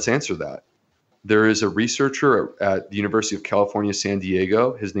 well, let's answer that. There is a researcher at the University of California, San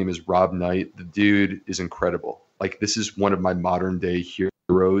Diego. His name is Rob Knight. The dude is incredible. Like, this is one of my modern day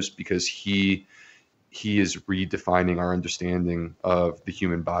heroes because he is redefining our understanding of the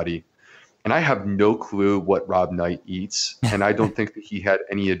human body. And I have no clue what Rob Knight eats. And I don't think that he had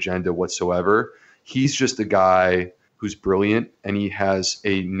any agenda whatsoever. He's just a guy who's brilliant, and he has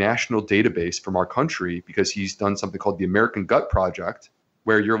a national database from our country because he's done something called the American Gut Project,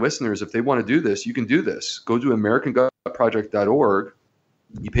 where your listeners, if they want to do this, you can do this. Go to AmericanGutProject.org.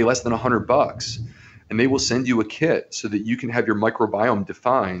 You pay less than $100, and they will send you a kit so that you can have your microbiome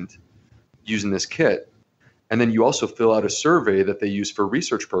defined using this kit. And then you also fill out a survey that they use for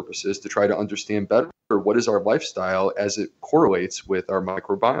research purposes to try to understand better what is our lifestyle as it correlates with our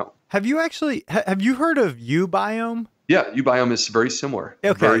microbiome. Have you heard of Ubiome? Yeah, Ubiome is very similar.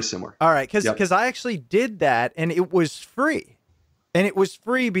 Okay. Very similar. All right, because I actually did that, and it was free. And it was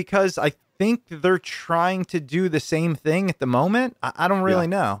free because I think they're trying to do the same thing at the moment. I don't really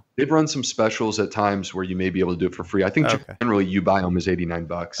know. They've run some specials at times where you may be able to do it for free. I think generally Ubiome is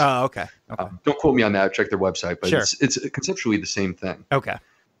 $89. Oh, okay. Don't quote me on that. Check their website, but sure. It's conceptually the same thing. Okay.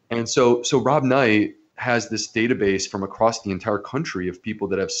 And so Rob Knight has this database from across the entire country of people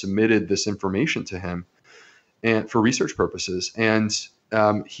that have submitted this information to him and for research purposes. And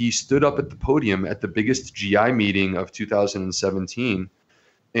he stood up at the podium at the biggest GI meeting of 2017.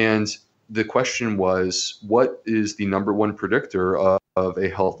 And the question was, what is the number one predictor of a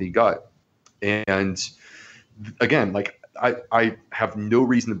healthy gut? And again, like I have no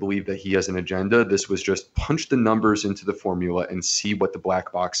reason to believe that he has an agenda. This was just punch the numbers into the formula and see what the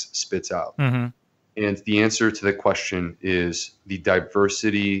black box spits out. Mm-hmm. And the answer to the question is the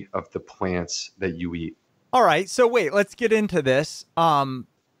diversity of the plants that you eat. All right. So wait, let's get into this.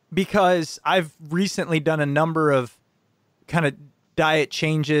 Because I've recently done a number of kind of diet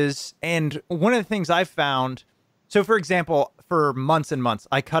changes. And one of the things I've found, so for example, for months and months,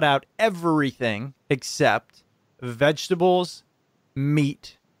 I cut out everything except vegetables,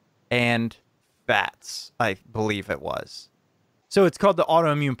 meat, and fats, I believe it was. So it's called the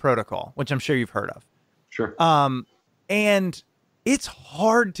autoimmune protocol, which I'm sure you've heard of. Sure. And it's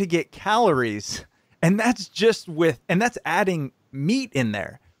hard to get calories. And that's that's adding meat in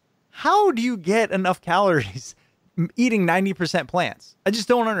there. How do you get enough calories eating 90% plants? I just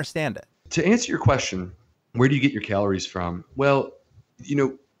don't understand it. To answer your question, where do you get your calories from? Well,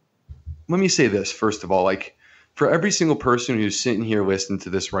 let me say this, first of all, like for every single person who's sitting here listening to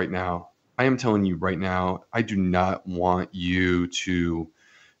this right now, I am telling you right now, I do not want you to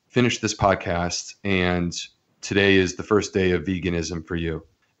finish this podcast and today is the first day of veganism for you.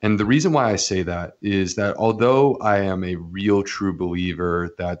 And the reason why I say that is that although I am a real true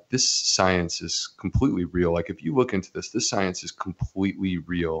believer that this science is completely real, like if you look into this science is completely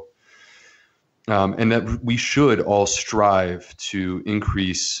real, and that we should all strive to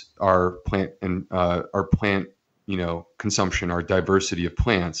increase our plant and consumption, our diversity of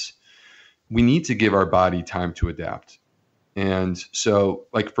plants. We need to give our body time to adapt. And so,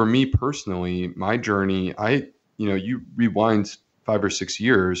 like for me personally, my journey, you rewind 5 or 6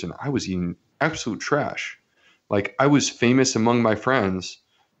 years and I was eating absolute trash. Like I was famous among my friends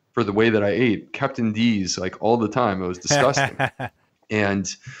for the way that I ate Captain D's like all the time. It was disgusting.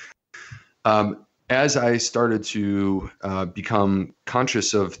 And as I started to become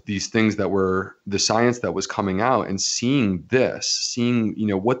conscious of these things that were the science that was coming out and seeing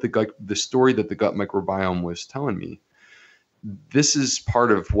what the story that the gut microbiome was telling me, this is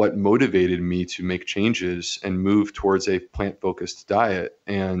part of what motivated me to make changes and move towards a plant-focused diet.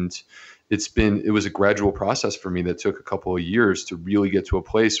 And it was a gradual process for me that took a couple of years to really get to a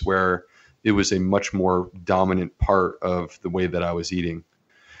place where it was a much more dominant part of the way that I was eating.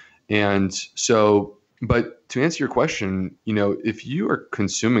 And so, but to answer your question, if you are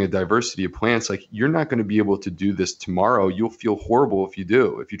consuming a diversity of plants, like you're not going to be able to do this tomorrow. You'll feel horrible if you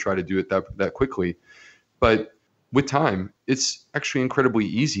try to do it that quickly. But with time, it's actually incredibly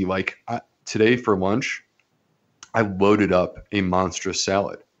easy. Like today for lunch, I loaded up a monstrous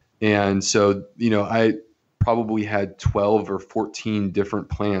salad. And so, I probably had 12 or 14 different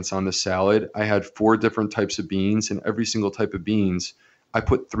plants on the salad. I had 4 different types of beans, and every single type of beans, I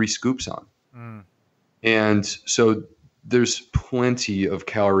put 3 scoops on. And so there's plenty of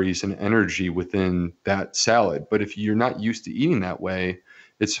calories and energy within that salad. But if you're not used to eating that way,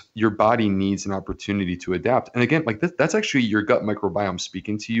 your body needs an opportunity to adapt. And again, like that's actually your gut microbiome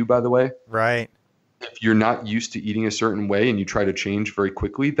speaking to you, by the way. Right. If you're not used to eating a certain way and you try to change very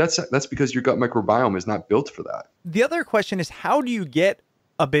quickly, that's because your gut microbiome is not built for that. The other question is, how do you get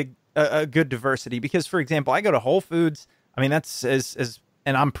a good diversity? Because, for example, I go to Whole Foods. I mean, that's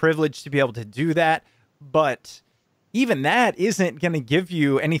and I'm privileged to be able to do that. But even that isn't going to give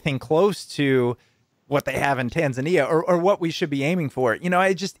you anything close to what they have in Tanzania or what we should be aiming for.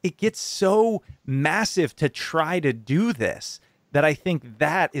 It gets so massive to try to do this that I think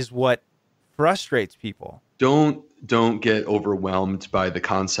that is what frustrates people. Don't get overwhelmed by the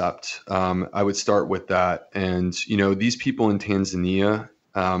concept. I would start with that. And, these people in Tanzania,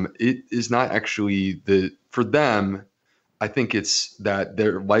 it is not actually for them, I think it's that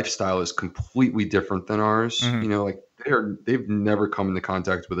their lifestyle is completely different than ours. Like they've never come into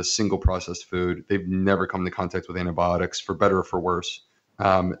contact with a single processed food. They've never come into contact with antibiotics, for better or for worse.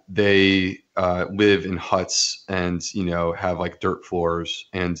 They live in huts and, have like dirt floors,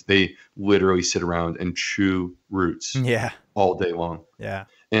 and they literally sit around and chew roots all day long. Yeah.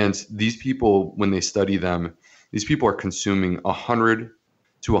 And these people, when they study them, these people are consuming 100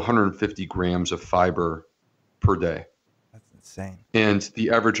 to 150 grams of fiber per day. That's insane. And the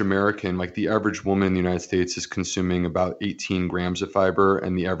average American, like the average woman in the United States, is consuming about 18 grams of fiber,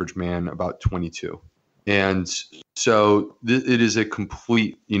 and the average man about 22. And so it is a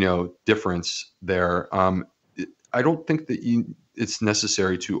complete, difference there. I don't think that it's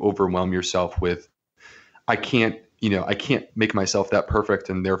necessary to overwhelm yourself with, I can't make myself that perfect,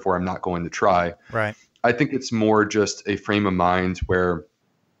 and therefore I'm not going to try. Right. I think it's more just a frame of mind where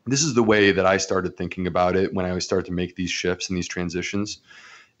this is the way that I started thinking about it when I started to make these shifts and these transitions.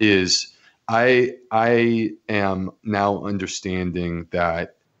 Is I am now understanding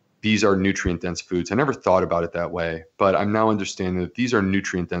that these are nutrient-dense foods. I never thought about it that way, but I'm now understanding that these are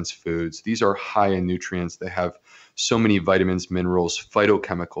nutrient-dense foods. These are high in nutrients. They have so many vitamins, minerals,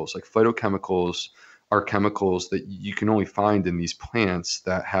 phytochemicals. Like phytochemicals are chemicals that you can only find in these plants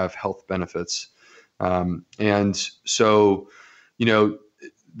that have health benefits. And so,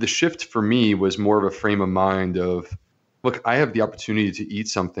 the shift for me was more of a frame of mind of, look, I have the opportunity to eat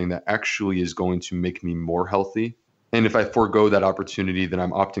something that actually is going to make me more healthy. And if I forego that opportunity, then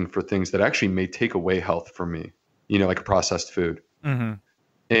I'm opting for things that actually may take away health from me, like a processed food. Mm-hmm.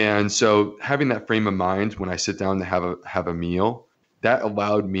 And so having that frame of mind when I sit down to have a meal, that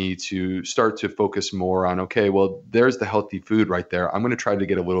allowed me to start to focus more on, okay, well, there's the healthy food right there. I'm going to try to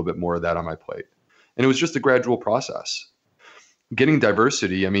get a little bit more of that on my plate. And it was just a gradual process. Getting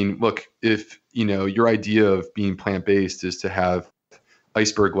diversity, I mean, look, if, your idea of being plant-based is to have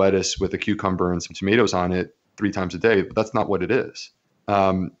iceberg lettuce with a cucumber and some tomatoes on it 3 times a day, but that's not what it is.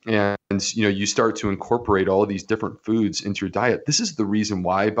 And you start to incorporate all of these different foods into your diet. This is the reason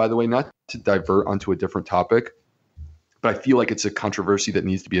why, by the way, not to divert onto a different topic, but I feel like it's a controversy that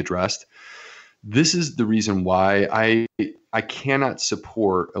needs to be addressed. This is the reason why I cannot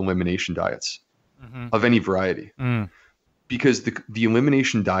support elimination diets of any variety, because the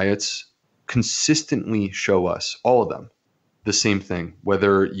elimination diets consistently show us, all of them, the same thing,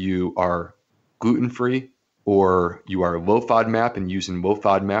 whether you are gluten-free, or you are low FODMAP and using low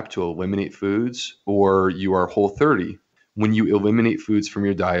FODMAP to eliminate foods, or you are Whole30. When you eliminate foods from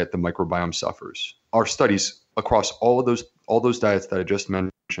your diet, the microbiome suffers. Our studies across all those diets that I just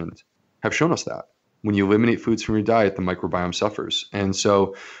mentioned have shown us that. When you eliminate foods from your diet, the microbiome suffers. And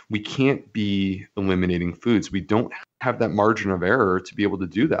so we can't be eliminating foods. We don't have that margin of error to be able to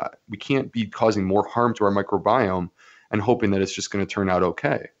do that. We can't be causing more harm to our microbiome and hoping that it's just going to turn out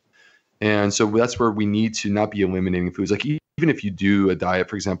okay. And so that's where we need to not be eliminating foods. Like even if you do a diet,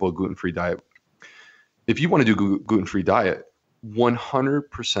 for example, a gluten-free diet, if you want to do gluten-free diet,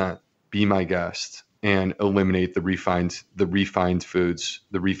 100% be my guest and eliminate the refined foods,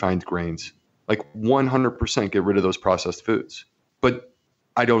 the refined grains. Like 100% get rid of those processed foods. But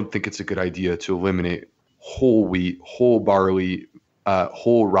I don't think it's a good idea to eliminate whole wheat, whole barley,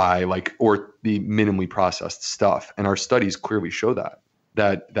 whole rye, or the minimally processed stuff. And our studies clearly show that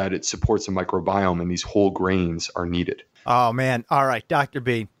it supports the microbiome, and these whole grains are needed. Oh man. All right, Dr.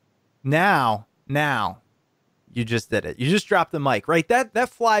 B. Now You just did it. You just dropped the mic, right? That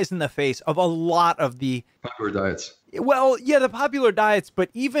flies in the face of a lot of the popular diets. Well, yeah, the popular diets, but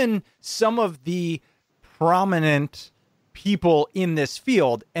even some of the prominent people in this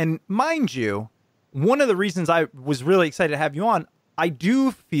field. And mind you, one of the reasons I was really excited to have you on, I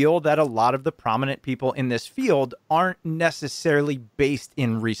do feel that a lot of the prominent people in this field aren't necessarily based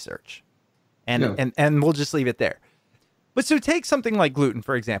in research. And we'll just leave it there. But so take something like gluten,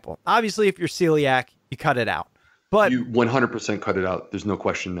 for example. Obviously, if you're celiac, you cut it out. But you 100% cut it out. There's no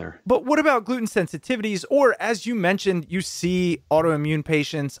question there. But what about gluten sensitivities? Or as you mentioned, you see autoimmune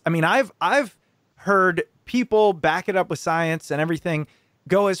patients. I mean, I've heard people back it up with science and everything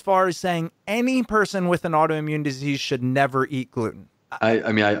go as far as saying any person with an autoimmune disease should never eat gluten.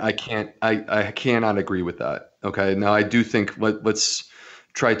 I cannot agree with that. Okay. Now I do think let's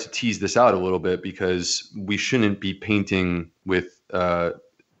try to tease this out a little bit, because we shouldn't be painting with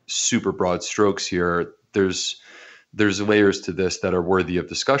super broad strokes here. There's layers to this that are worthy of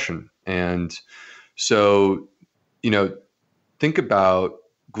discussion. And so, think about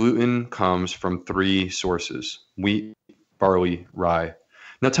gluten comes from 3 sources: wheat, barley, rye.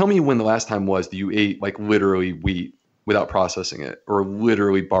 Now tell me when the last time was that you ate like literally wheat without processing it, or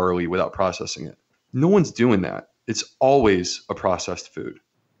literally barley without processing it. No one's doing that. It's always a processed food.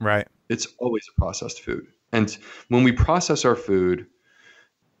 Right. It's always a processed food. And when we process our food,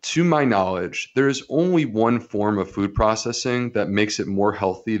 to my knowledge, there is only one form of food processing that makes it more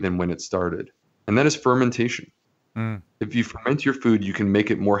healthy than when it started. And that is fermentation. If you ferment your food, you can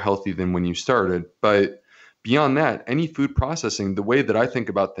make it more healthy than when you started. But beyond that, any food processing, the way that I think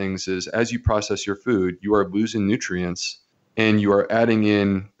about things is, as you process your food, you are losing nutrients and you are adding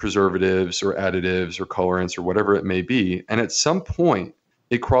in preservatives or additives or colorants or whatever it may be. And at some point,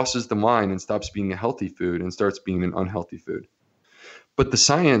 it crosses the line and stops being a healthy food and starts being an unhealthy food. But the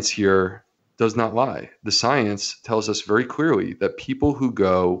science here does not lie. The science tells us very clearly that people who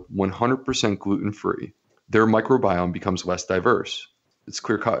go 100% gluten-free, their microbiome becomes less diverse. It's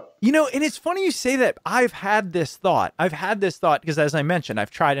clear cut. And it's funny you say that. I've had this thought because, as I mentioned, I've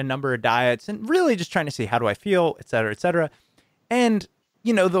tried a number of diets and really just trying to see how do I feel, et cetera, et cetera. And,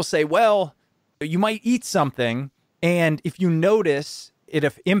 they'll say, well, you might eat something, and if you notice it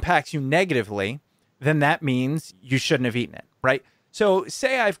impacts you negatively, then that means you shouldn't have eaten it, right? So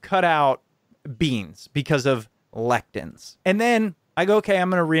say I've cut out beans because of lectins, and then I go, okay, I'm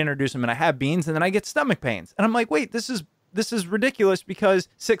going to reintroduce them, and I have beans, and then I get stomach pains. And I'm like, wait, this is ridiculous, because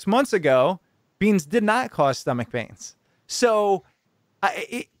 6 months ago, beans did not cause stomach pains. So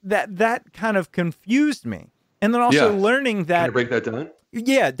that kind of confused me. And then also learning that... Can you break that down?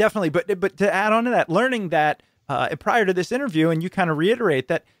 Yeah, definitely. But to add on to that, learning that prior to this interview, and you kind of reiterate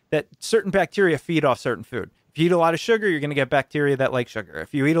that certain bacteria feed off certain food. If you eat a lot of sugar, you're going to get bacteria that like sugar.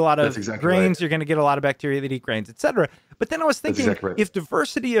 If you eat a lot of grains, you're going to get a lot of bacteria that eat grains, et cetera. But then I was thinking, if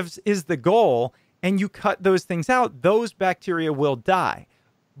diversity is the goal and you cut those things out, those bacteria will die.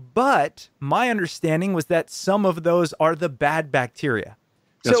 But my understanding was that some of those are the bad bacteria.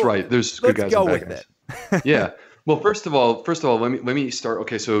 That's right. There's good guys and bad guys. It. Yeah. Well, first of all, let me start.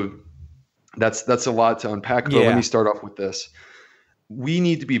 Okay, so that's a lot to unpack, but let me start off with this. We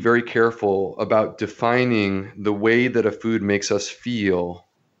need to be very careful about defining the way that a food makes us feel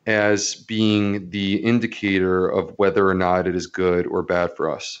as being the indicator of whether or not it is good or bad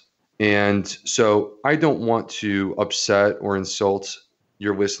for us. And so I don't want to upset or insult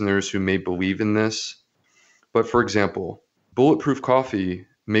your listeners who may believe in this. But for example, bulletproof coffee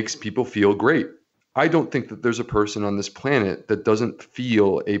makes people feel great. I don't think that there's a person on this planet that doesn't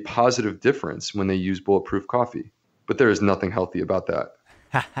feel a positive difference when they use bulletproof coffee. But there is nothing healthy about that.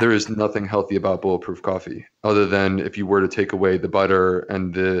 There is nothing healthy about bulletproof coffee, other than if you were to take away the butter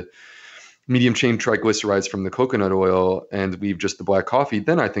and the medium chain triglycerides from the coconut oil and leave just the black coffee,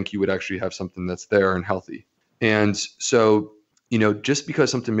 then I think you would actually have something that's there and healthy. And so, just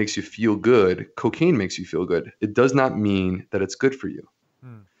because something makes you feel good, cocaine makes you feel good, it does not mean that it's good for you.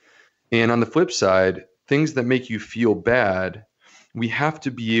 And on the flip side, things that make you feel bad, we have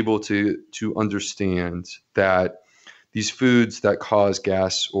to be able to understand that these foods that cause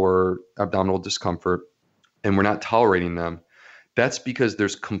gas or abdominal discomfort, and we're not tolerating them, that's because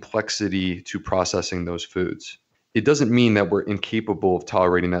there's complexity to processing those foods. It doesn't mean that we're incapable of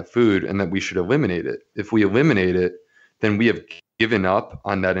tolerating that food and that we should eliminate it. If we eliminate it, then we have given up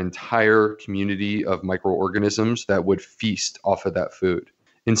on that entire community of microorganisms that would feast off of that food.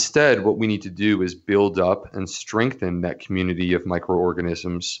 Instead, what we need to do is build up and strengthen that community of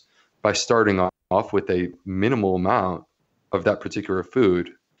microorganisms by starting off with a minimal amount of that particular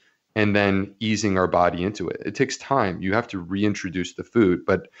food and then easing our body into it. It takes time. You have to reintroduce the food.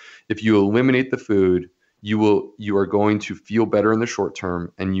 But if you eliminate the food, you are going to feel better in the short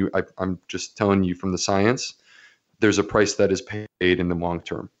term. And I'm just telling you from the science, there's a price that is paid in the long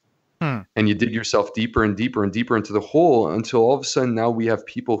term. And you dig yourself deeper and deeper and deeper into the hole until all of a sudden now we have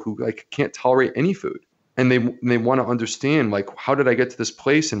people who like can't tolerate any food. And they want to understand, like, how did I get to this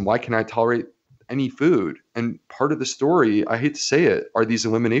place and why can I tolerate any food? And part of the story, I hate to say it, are these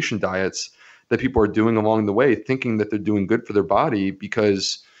elimination diets that people are doing along the way, thinking that they're doing good for their body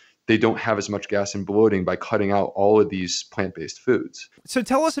because they don't have as much gas and bloating by cutting out all of these plant-based foods. So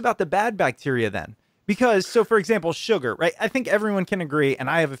tell us about the bad bacteria then. Because, so for example, sugar, right? I think everyone can agree, and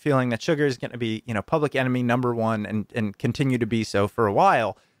I have a feeling that sugar is going to be, public enemy number one and continue to be so for a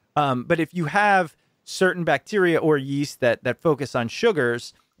while. But if you have certain bacteria or yeast that focus on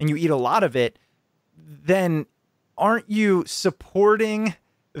sugars and you eat a lot of it, then aren't you supporting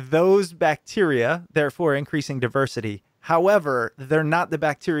those bacteria, therefore increasing diversity? However, they're not the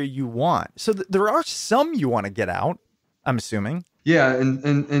bacteria you want. So there are some you want to get out, I'm assuming. Yeah,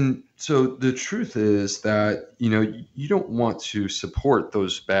 and so the truth is that, you don't want to support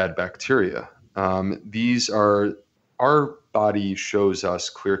those bad bacteria. These are, our body shows us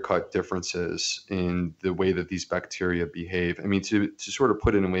clear-cut differences in the way that these bacteria behave. I mean, to sort of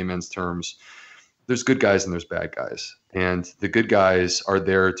put it in layman's terms, there's good guys and there's bad guys. And the good guys are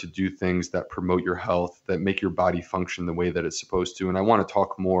there to do things that promote your health, that make your body function the way that it's supposed to. And I want to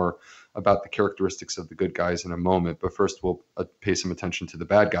talk more about the characteristics of the good guys in a moment. But first, we'll pay some attention to the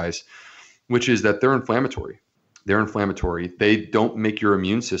bad guys, which is that they're inflammatory. They're inflammatory. They don't make your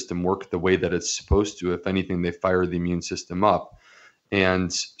immune system work the way that it's supposed to. If anything, they fire the immune system up.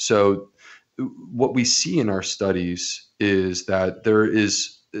 And so what we see in our studies is that there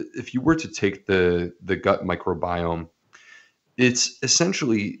is, if you were to take the gut microbiome, it's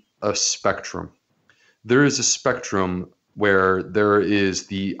essentially a spectrum. There is a spectrum where there is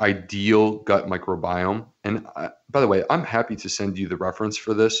the ideal gut microbiome. And by the way, I'm happy to send you the reference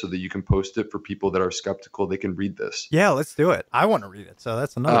for this so that you can post it for people that are skeptical. They can read this. Yeah, let's do it. I want to read it. So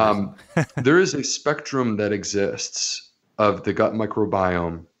that's another There is a spectrum that exists of the gut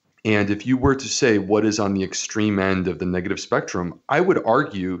microbiome. And if you were to say what is on the extreme end of the negative spectrum, I would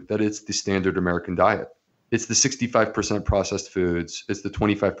argue that it's the standard American diet. It's the 65% processed foods, it's the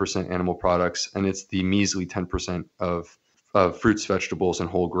 25% animal products, and it's the measly 10% of fruits, vegetables, and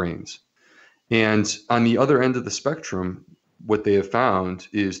whole grains. And on the other end of the spectrum, what they have found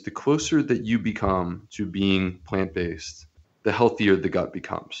is the closer that you become to being plant-based, the healthier the gut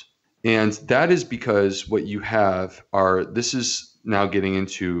becomes. And that is because what you have are, this is now getting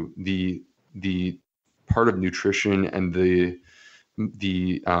into the part of nutrition and the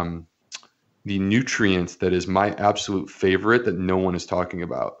nutrient that is my absolute favorite that no one is talking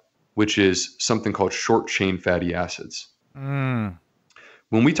about, which is something called short chain fatty acids. When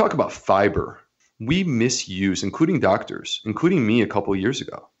we talk about fiber, we misuse, including doctors, including me a couple of years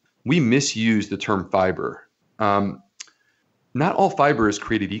ago, we misuse the term fiber. Not all fiber is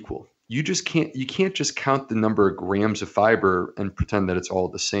created equal. You can't just count the number of grams of fiber and pretend that it's all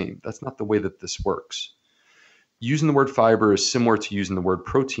the same. That's not the way that this works. Using the word fiber is similar to using the word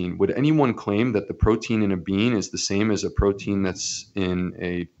protein. Would anyone claim that the protein in a bean is the same as a protein that's in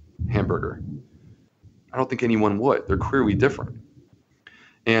a hamburger? I don't think anyone would. They're clearly different.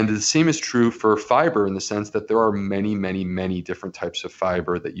 And the same is true for fiber in the sense that there are many, many, many different types of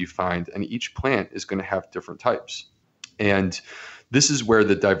fiber that you find, and each plant is going to have different types. And this is where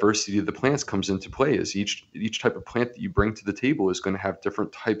the diversity of the plants comes into play, is each type of plant that you bring to the table is going to have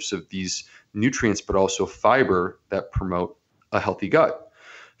different types of these nutrients, but also fiber that promote a healthy gut.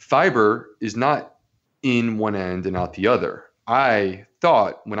 Fiber is not in one end and out the other. I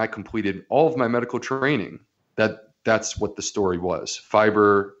thought when I completed all of my medical training that that's what the story was.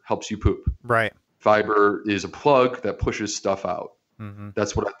 Fiber helps you poop. Right. Fiber is a plug that pushes stuff out. Mm-hmm.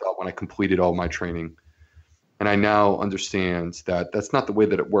 That's what I thought when I completed all my training. And I now understand that that's not the way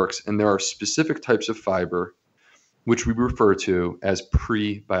that it works. And there are specific types of fiber, which we refer to as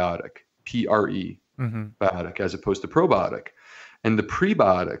prebiotic, P-R-E, biotic, as opposed to probiotic. And the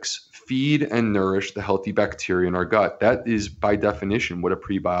prebiotics feed and nourish the healthy bacteria in our gut. That is, by definition, what a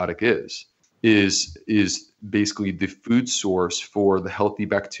prebiotic is basically the food source for the healthy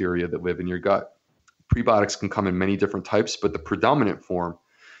bacteria that live in your gut. Prebiotics can come in many different types, but the predominant form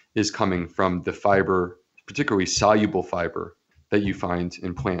is coming from the fiber, particularly soluble fiber that you find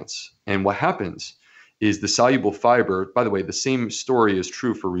in plants. And what happens is the soluble fiber, by the way, the same story is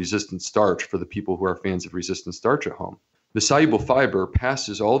true for resistant starch for the people who are fans of resistant starch at home. The soluble fiber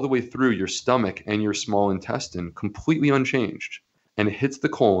passes all the way through your stomach and your small intestine completely unchanged, and it hits the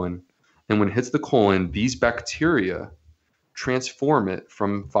colon. And when it hits the colon, these bacteria transform it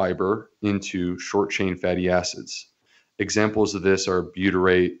from fiber into short chain fatty acids. Examples of this are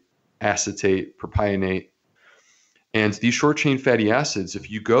butyrate, acetate, propionate. And these short chain fatty acids,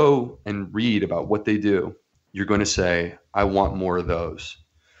 if you go and read about what they do, you're going to say, I want more of those.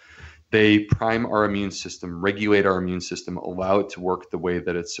 They prime our immune system, regulate our immune system, allow it to work the way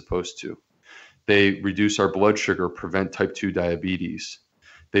that it's supposed to. They reduce our blood sugar, prevent type 2 diabetes.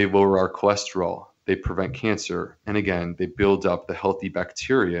 They lower our cholesterol. They prevent cancer. And again, they build up the healthy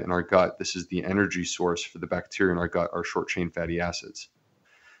bacteria in our gut. This is the energy source for the bacteria in our gut, our short chain fatty acids.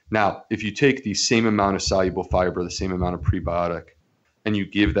 Now, if you take the same amount of soluble fiber, the same amount of prebiotic, and you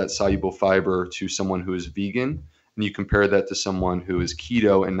give that soluble fiber to someone who is vegan, and you compare that to someone who is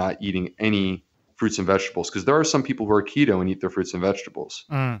keto and not eating any fruits and vegetables, because there are some people who are keto and eat their fruits and vegetables.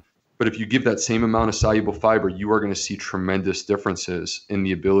 But if you give that same amount of soluble fiber, you are going to see tremendous differences in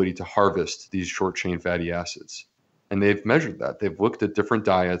the ability to harvest these short chain fatty acids. And they've measured that. They've looked at different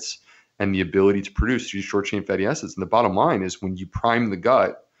diets and the ability to produce these short chain fatty acids. And the bottom line is when you prime the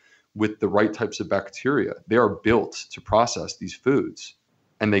gut with the right types of bacteria, they are built to process these foods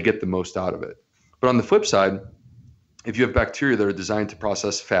and they get the most out of it. But on the flip side, if you have bacteria that are designed to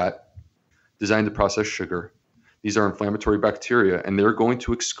process fat, designed to process sugar, these are inflammatory bacteria, and they're going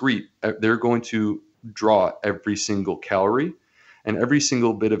to excrete, they're going to draw every single calorie and every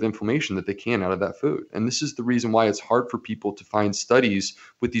single bit of inflammation that they can out of that food. And this is the reason why it's hard for people to find studies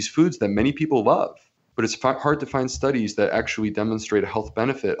with these foods that many people love. But it's hard to find studies that actually demonstrate a health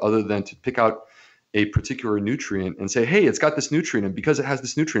benefit other than to pick out a particular nutrient and say, hey, it's got this nutrient, and because it has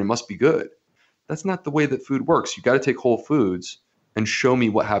this nutrient, it must be good. That's not the way that food works. You got to take whole foods and show me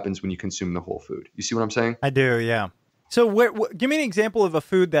what happens when you consume the whole food. You see what I'm saying? I do, yeah. So give me an example of a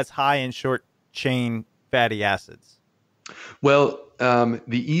food that's high in short chain fatty acids. Well, the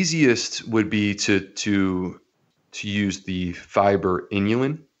easiest would be to use the fiber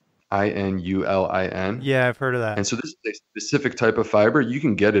inulin, INULIN. Yeah, I've heard of that. And so this is a specific type of fiber. You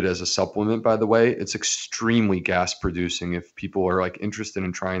can get it as a supplement, by the way. It's extremely gas producing. If people are like interested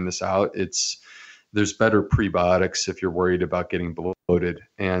in trying this out, there's better prebiotics if you're worried about getting bloated.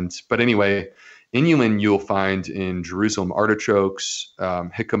 But anyway, inulin you'll find in Jerusalem artichokes,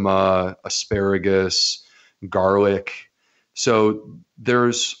 jicama, asparagus, garlic. So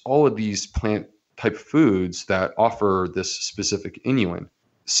there's all of these plant type foods that offer this specific inulin.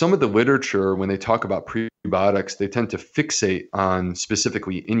 Some of the literature, when they talk about prebiotics, they tend to fixate on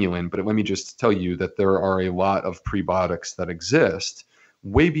specifically inulin. But let me just tell you that there are a lot of prebiotics that exist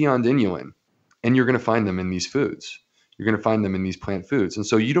way beyond inulin. And you're going to find them in these foods. You're going to find them in these plant foods. And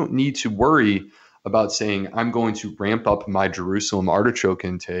so you don't need to worry about saying, I'm going to ramp up my Jerusalem artichoke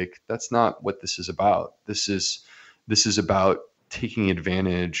intake. That's not what this is about. This is about taking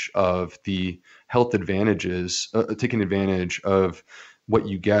advantage of the health advantages, taking advantage of what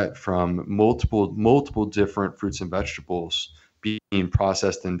you get from multiple different fruits and vegetables being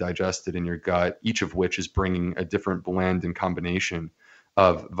processed and digested in your gut, each of which is bringing a different blend and combination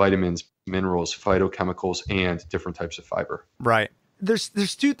of vitamins, minerals, phytochemicals, and different types of fiber. Right. There's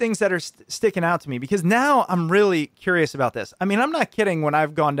two things that are sticking out to me because now I'm really curious about this. I mean, I'm not kidding when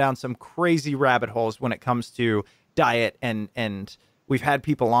I've gone down some crazy rabbit holes when it comes to diet and we've had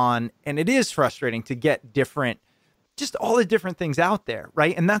people on, and it is frustrating to get just all the different things out there,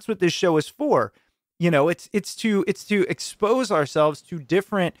 right? And that's what this show is for. You know, it's to expose ourselves to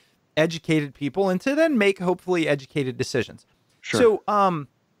different educated people and to then make hopefully educated decisions. Sure. So,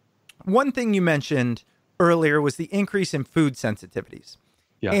 one thing you mentioned earlier was the increase in food sensitivities.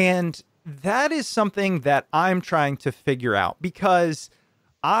 Yeah. And that is something that I'm trying to figure out because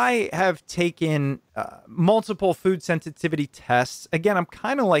I have taken multiple food sensitivity tests. Again, I'm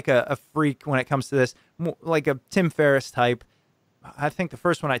kind of like a freak when it comes to this, like a Tim Ferriss type. I think the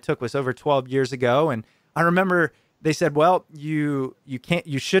first one I took was over 12 years ago. And I remember they said, well, you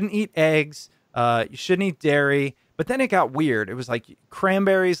shouldn't eat eggs. You shouldn't eat dairy. But then it got weird. It was like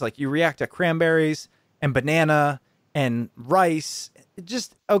cranberries, like you react to cranberries and banana and rice. It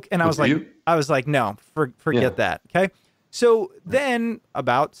just okay. And I was like, no, forget that. Okay. So then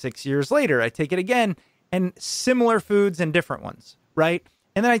about 6 years later, I take it again and similar foods and different ones. Right.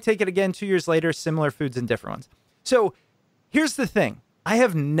 And then I take it again 2 years later, similar foods and different ones. So here's the thing. I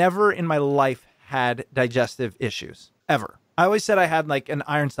have never in my life had digestive issues ever. I always said I had like an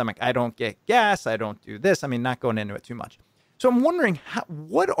iron stomach. I don't get gas. I don't do this. I mean, not going into it too much. So I'm wondering,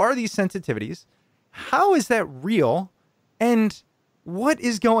 what are these sensitivities? How is that real? And what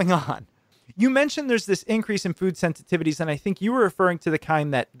is going on? You mentioned there's this increase in food sensitivities, and I think you were referring to the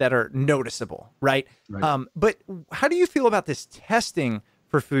kind that are noticeable, right? But how do you feel about this testing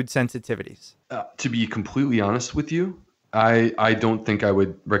for food sensitivities? To be completely honest with you, I don't think I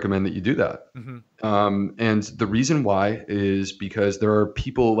would recommend that you do that. And the reason why is because there are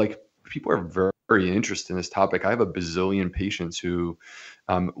people are very, very interested in this topic. I have a bazillion patients who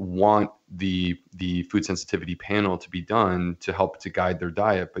want the food sensitivity panel to be done to help to guide their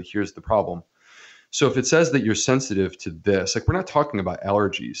diet. But here's the problem. So if it says that you're sensitive to this, like we're not talking about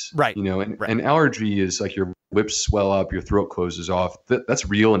allergies, right? An allergy is like your lips swell up, your throat closes off. That's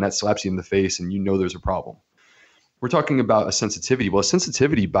real, and that slaps you in the face, and there's a problem. We're talking about a sensitivity. Well, a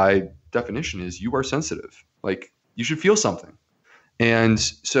sensitivity by definition is you are sensitive. Like you should feel something. And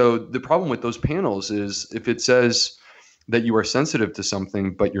so the problem with those panels is if it says that you are sensitive to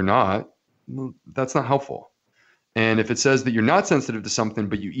something, but you're not, well, that's not helpful. And if it says that you're not sensitive to something,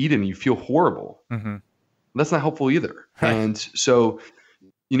 but you eat it and you feel horrible, that's not helpful either. And so,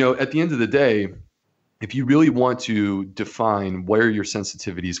 at the end of the day, if you really want to define where your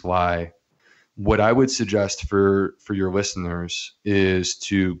sensitivities lie, what I would suggest for your listeners is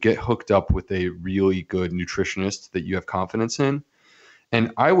to get hooked up with a really good nutritionist that you have confidence in.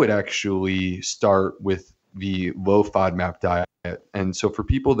 And I would actually start with the low FODMAP diet. And so for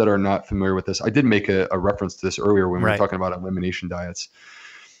people that are not familiar with this, I did make a reference to this earlier when we were talking about elimination diets.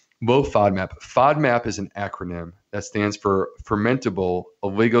 Low FODMAP. FODMAP is an acronym that stands for fermentable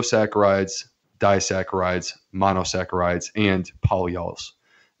oligosaccharides, disaccharides, monosaccharides, and polyols.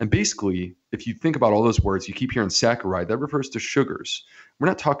 And basically, if you think about all those words, you keep hearing saccharide, that refers to sugars. We're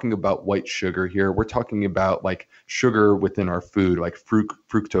not talking about white sugar here. We're talking about like sugar within our food, like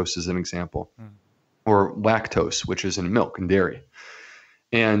fructose is an example, or lactose, which is in milk and dairy.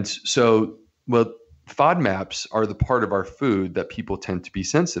 And so, FODMAPs are the part of our food that people tend to be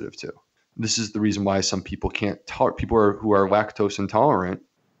sensitive to. This is the reason why some people can't tolerate, who are lactose intolerant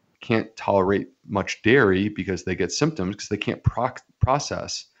can't tolerate much dairy because they get symptoms because they can't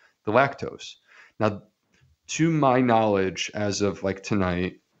process the lactose. Now, to my knowledge, as of like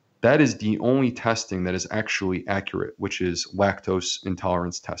tonight, that is the only testing that is actually accurate, which is lactose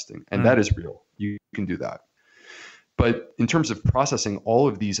intolerance testing. And that is real. You can do that. But in terms of processing all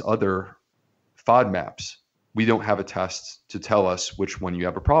of these other FODMAPs, we don't have a test to tell us which one you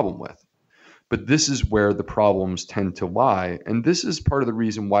have a problem with. But this is where the problems tend to lie. And this is part of the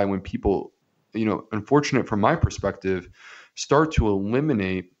reason why when people, unfortunate from my perspective, start to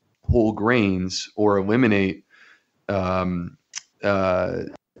eliminate whole grains or eliminate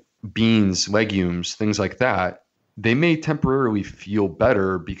beans, legumes, things like that, they may temporarily feel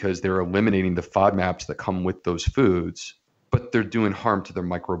better because they're eliminating the FODMAPs that come with those foods, but they're doing harm to their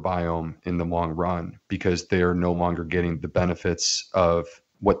microbiome in the long run because they're no longer getting the benefits of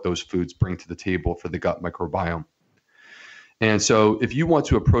what those foods bring to the table for the gut microbiome. And so if you want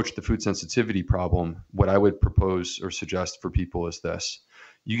to approach the food sensitivity problem, what I would propose or suggest for people is this.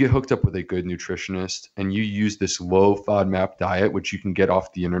 You get hooked up with a good nutritionist and you use this low FODMAP diet, which you can get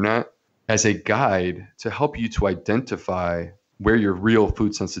off the internet, as a guide to help you to identify where your real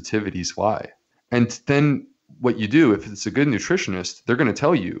food sensitivities lie. And then what you do, if it's a good nutritionist, they're going to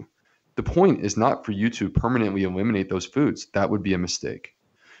tell you the point is not for you to permanently eliminate those foods. That would be a mistake.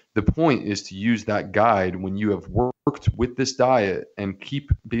 The point is to use that guide when you have worked with this diet and keep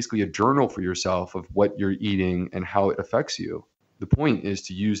basically a journal for yourself of what you're eating and how it affects you. The point is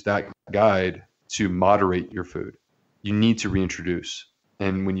to use that guide to moderate your food. You need to reintroduce.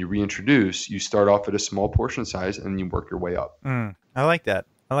 And when you reintroduce, you start off at a small portion size and you work your way up. I like that.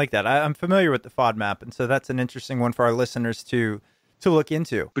 I'm familiar with the FODMAP. And so that's an interesting one for our listeners to look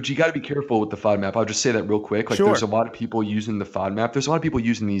into. But you got to be careful with the FODMAP. I'll just say that real quick. Like There's a lot of people using the FODMAP. There's a lot of people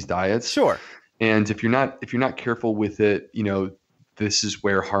using these diets. Sure. And if you're not careful with it, this is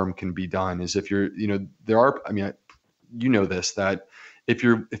where harm can be done. Is if you're, there are, this, that if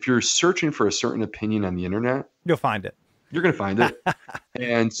you're searching for a certain opinion on the internet, you'll find it. You're going to find it.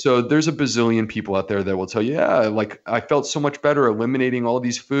 And so there's a bazillion people out there that will tell you, I felt so much better eliminating all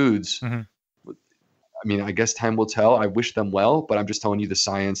these foods. I guess time will tell. I wish them well, but I'm just telling you the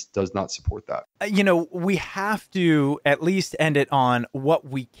science does not support that. We have to at least end it on what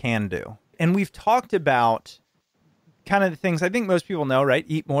we can do. And we've talked about kind of the things I think most people know, right?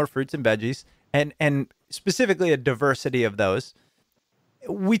 Eat more fruits and veggies and specifically a diversity of those.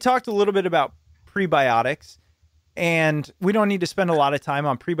 We talked a little bit about prebiotics, and we don't need to spend a lot of time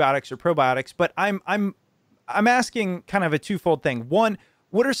on prebiotics or probiotics, but I'm asking kind of a twofold thing. One,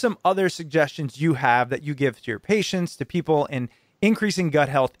 what are some other suggestions you have that you give to your patients, to people in increasing gut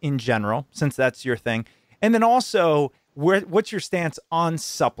health in general, since that's your thing? And then also, what's your stance on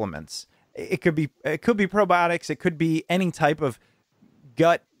supplements? It could be probiotics. It could be any type of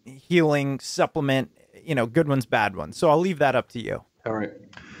gut healing supplement, good ones, bad ones. So I'll leave that up to you. All right.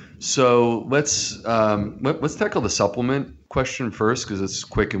 So let's tackle the supplement question first because it's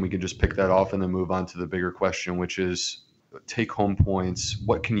quick and we can just pick that off and then move on to the bigger question, which is take home points.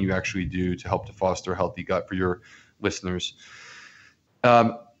 What can you actually do to help to foster a healthy gut for your listeners?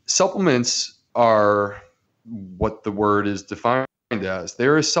 Supplements are what the word is defined as.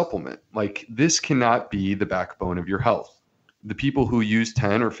 They're a supplement. Like, this cannot be the backbone of your health. The people who use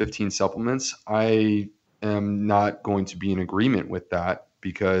 10 or 15 supplements, I am not going to be in agreement with that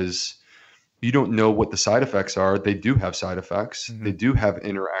because you don't know what the side effects are. They do have side effects. Mm-hmm. They do have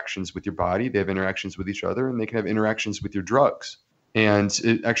interactions with your body. They have interactions with each other, and they can have interactions with your drugs. And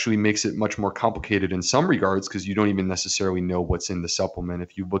it actually makes it much more complicated in some regards because you don't even necessarily know what's in the supplement.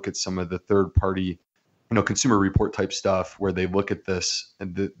 If you look at some of the third-party, consumer report type stuff where they look at this,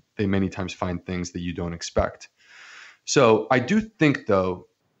 and they many times find things that you don't expect. So I do think, though,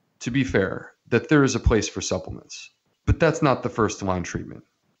 to be fair, that there is a place for supplements, but that's not the first line treatment.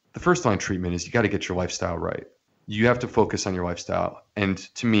 The first line treatment is you got to get your lifestyle right. You have to focus on your lifestyle. And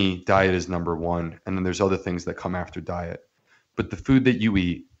to me, diet is number one. And then there's other things that come after diet. But the food that you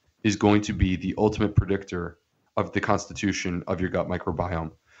eat is going to be the ultimate predictor of the constitution of your gut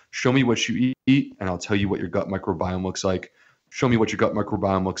microbiome. Show me what you eat, and I'll tell you what your gut microbiome looks like. Show me what your gut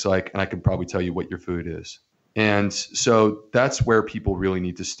microbiome looks like, and I can probably tell you what your food is. And so that's where people really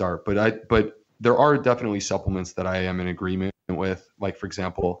need to start. But there are definitely supplements that I am in agreement with. Like, for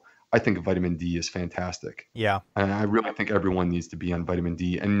example, I think vitamin D is fantastic. Yeah. And I really think everyone needs to be on vitamin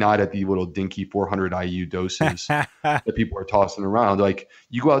D and not at the little dinky 400 IU doses that people are tossing around. Like,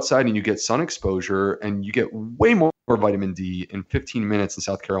 you go outside and you get sun exposure and you get way more vitamin D in 15 minutes in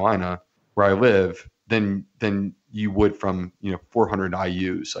South Carolina, where I live, than you would from 400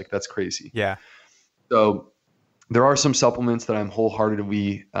 IUs. Like, that's crazy. Yeah. So there are some supplements that I'm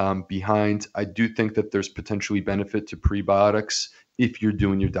wholeheartedly behind. I do think that there's potentially benefit to prebiotics if you're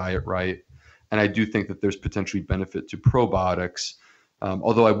doing your diet right. And I do think that there's potentially benefit to probiotics.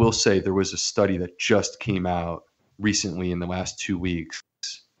 Although I will say there was a study that just came out recently in the last 2 weeks.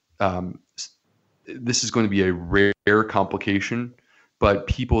 This is going to be a rare complication, but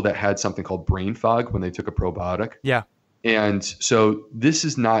people that had something called brain fog when they took a probiotic. Yeah. And so this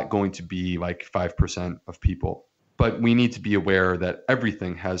is not going to be like 5% of people. But we need to be aware that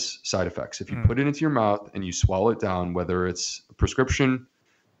everything has side effects. If you put it into your mouth and you swallow it down, whether it's a prescription,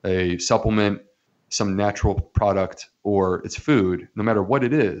 a supplement, some natural product, or it's food, no matter what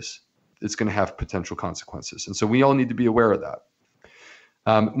it is, it's going to have potential consequences. And so we all need to be aware of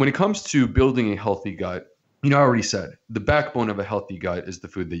that. When it comes to building a healthy gut, I already said the backbone of a healthy gut is the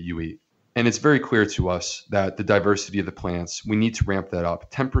food that you eat. And it's very clear to us that the diversity of the plants, we need to ramp that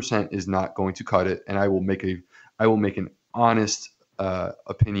up. 10% is not going to cut it. And I will make an honest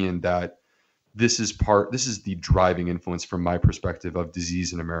opinion that this is the driving influence from my perspective of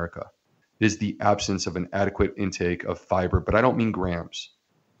disease in America. It is the absence of an adequate intake of fiber, but I don't mean grams.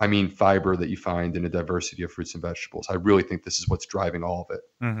 I mean fiber that you find in a diversity of fruits and vegetables. I really think this is what's driving all of it.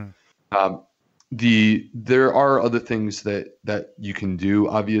 Mm-hmm. There are other things that you can do,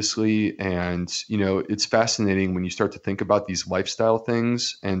 obviously, and it's fascinating when you start to think about these lifestyle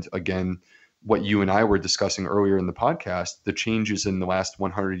things. And again, what you and I were discussing earlier in the podcast, the changes in the last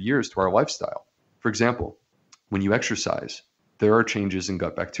 100 years to our lifestyle. For example, when you exercise, there are changes in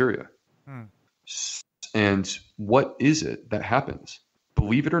gut bacteria. And what is it that happens?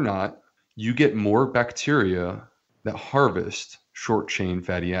 Believe it or not, you get more bacteria that harvest short chain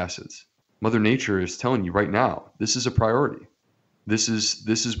fatty acids. Mother Nature is telling you right now, this is a priority. This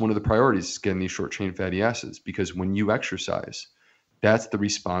is one of the priorities, getting these short chain fatty acids, because when you exercise, that's the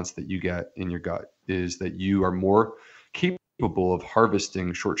response that you get in your gut, is that you are more capable of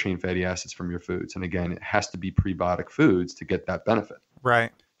harvesting short chain fatty acids from your foods. And again, it has to be prebiotic foods to get that benefit.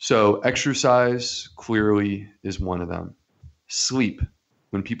 Right. So exercise clearly is one of them. Sleep.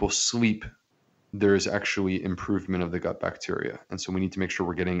 When people sleep, there is actually improvement of the gut bacteria. And so we need to make sure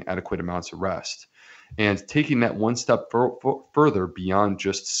we're getting adequate amounts of rest. And taking that one step further beyond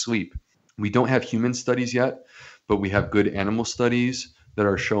just sleep. We don't have human studies yet, but we have good animal studies that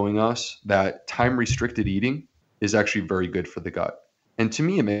are showing us that time-restricted eating is actually very good for the gut. And to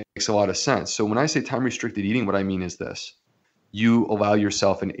me, it makes a lot of sense. So when I say time-restricted eating, what I mean is this. You allow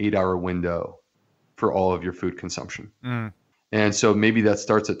yourself an 8-hour window for all of your food consumption. And so maybe that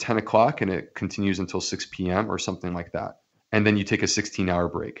starts at 10 o'clock and it continues until 6 p.m. or something like that. And then you take a 16-hour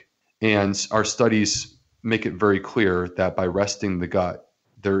break. And our studies make it very clear that by resting the gut,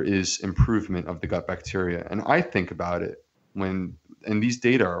 there is improvement of the gut bacteria. And I think about it and these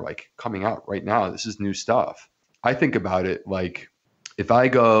data are like coming out right now, this is new stuff. I think about it like if I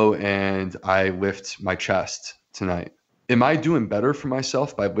go and I lift my chest tonight, am I doing better for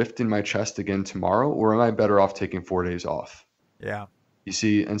myself by lifting my chest again tomorrow, or am I better off taking 4 days off? Yeah. You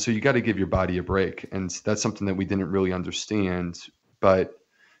see, and so you got to give your body a break. And that's something that we didn't really understand. But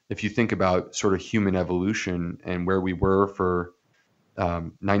if you think about sort of human evolution and where we were for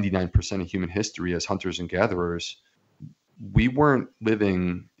 99% of human history as hunters and gatherers, we weren't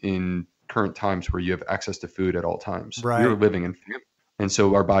living in current times where you have access to food at all times. Right. We were living in famine. And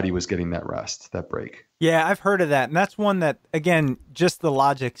so our body was getting that rest, that break. Yeah, I've heard of that. And that's one that, again, just the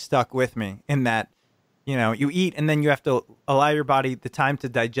logic stuck with me in that, you know, you eat and then you have to allow your body the time to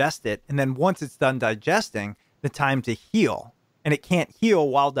digest it. And then once it's done digesting, the time to heal. And it can't heal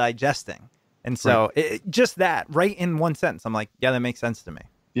while digesting. And so just that right in one sentence, I'm like, yeah, that makes sense to me.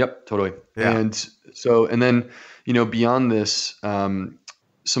 Yep, totally. Yeah. And then, you know, beyond this,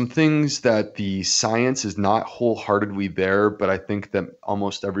 some things that the science is not wholeheartedly there, but I think that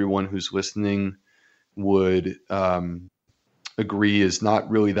almost everyone who's listening would agree is not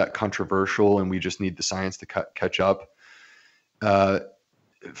really that controversial, and we just need the science to catch up.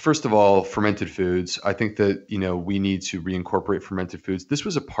 First of all, fermented foods. I think that, you know, we need to reincorporate fermented foods. This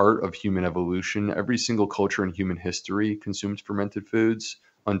was a part of human evolution. Every single culture in human history consumed fermented foods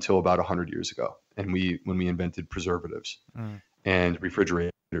until about 100 years ago. And when we invented preservatives and refrigerators,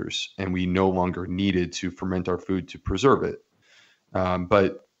 and we no longer needed to ferment our food to preserve it.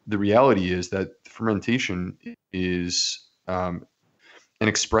 But the reality is that fermentation is an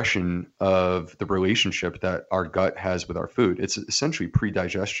expression of the relationship that our gut has with our food. It's essentially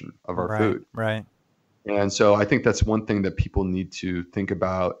pre-digestion of our food. Right. And so I think that's one thing that people need to think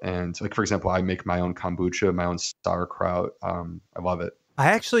about. And like, for example, I make my own kombucha, my own sauerkraut. I love it.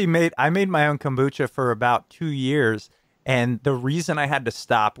 I made my own kombucha for about 2 years. And the reason I had to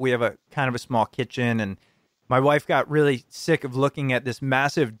stop, we have a kind of a small kitchen, and my wife got really sick of looking at this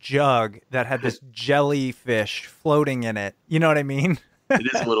massive jug that had this jellyfish floating in it. You know what I mean? It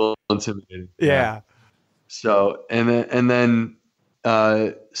is a little intimidating. Yeah. So, and then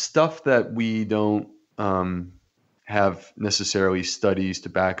stuff that we don't have necessarily studies to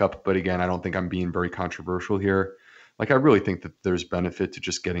back up. But again, I don't think I'm being very controversial here. Like, I really think that there's benefit to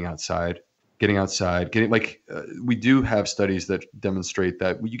just getting outside, we do have studies that demonstrate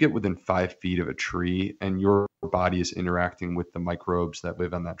that you get within 5 feet of a tree and your body is interacting with the microbes that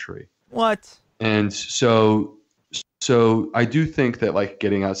live on that tree. What? And so I do think that, like,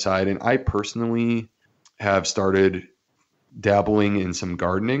 getting outside, and I personally have started dabbling in some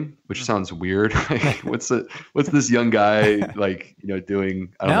gardening, which sounds weird. Like, what's this young guy like, you know,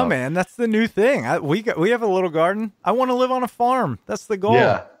 doing? I don't know. Man, that's the new thing. We have a little garden. I want to live on a farm. That's the goal.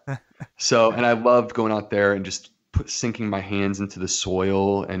 Yeah. So, and I loved going out there and just sinking my hands into the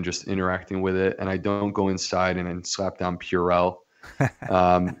soil and just interacting with it. And I don't go inside and then slap down Purell.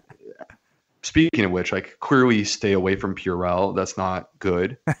 Speaking of which, like, clearly stay away from Purell. That's not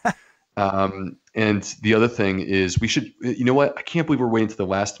good. And the other thing is we should, you know what? I can't believe we're waiting to the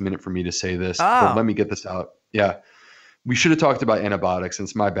last minute for me to say this, but let me get this out. Yeah. We should have talked about antibiotics, and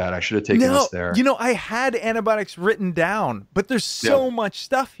it's my bad. I should have taken us there. You know, I had antibiotics written down, but there's so much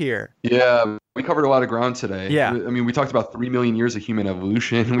stuff here. Yeah. We covered a lot of ground today. Yeah. I mean, we talked about 3 million years of human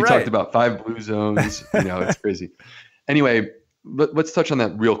evolution. We talked about 5 blue zones. You know, it's crazy. Anyway, let's touch on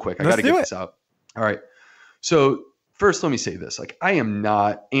that real quick. I got to get this out. All right. So first, let me say this. Like, I am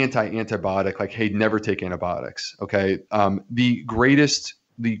not anti-antibiotic. Like, hey, never take antibiotics. Okay. The greatest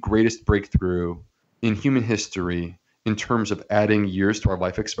breakthrough in human history in terms of adding years to our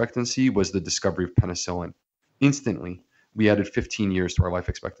life expectancy was the discovery of penicillin. Instantly, we added 15 years to our life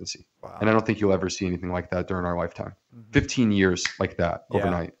expectancy. Wow. And I don't think you'll ever see anything like that during our lifetime. 15 years like that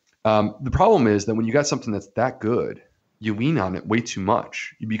overnight. The problem is that when you got something that's that good, you lean on it way too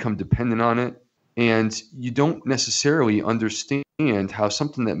much. You become dependent on it, and you don't necessarily understand how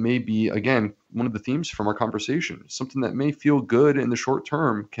something that may be, again, one of the themes from our conversation, something that may feel good in the short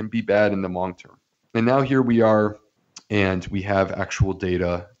term can be bad in the long term. And now here we are, and we have actual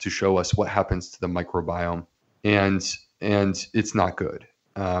data to show us what happens to the microbiome, and it's not good.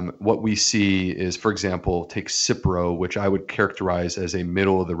 What we see is, for example, take Cipro, which I would characterize as a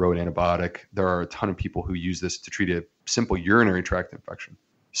middle-of-the-road antibiotic. There are a ton of people who use this to treat a simple urinary tract infection.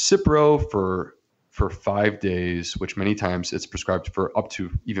 Cipro for 5 days, which many times it's prescribed for up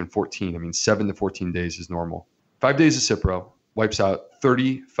to even 14. I mean, 7 to 14 days is normal. 5 days of Cipro wipes out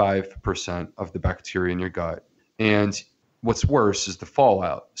 35% of the bacteria in your gut. And what's worse is the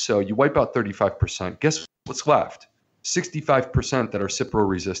fallout. So you wipe out 35%. Guess what's left? 65% that are Cipro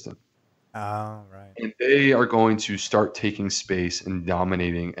resistant. Oh, right. And they are going to start taking space and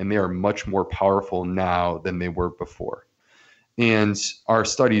dominating, and they are much more powerful now than they were before. And our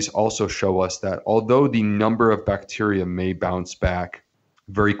studies also show us that although the number of bacteria may bounce back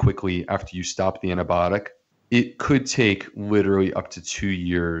very quickly after you stop the antibiotic, it could take literally up to 2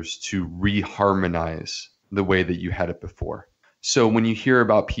 years to reharmonize the way that you had it before. So when you hear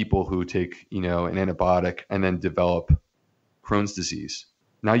about people who take, an antibiotic and then develop Crohn's disease,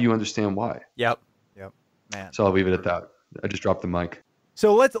 now you understand why. Yep. Man. So I'll leave it at that. I just dropped the mic.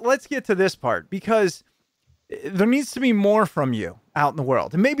 So let's get to this part, because there needs to be more from you out in the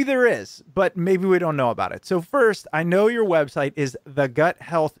world. And maybe there is, but maybe we don't know about it. So first, I know your website is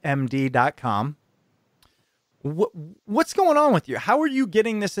theguthealthmd.com. What's going on with you? How are you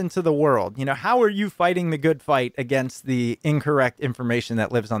getting this into the world? How are you fighting the good fight against the incorrect information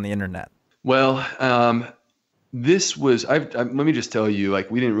that lives on the internet? Well, this was, let me just tell you,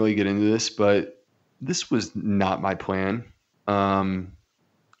 we didn't really get into this, but this was not my plan.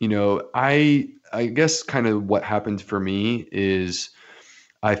 I guess kind of what happened for me is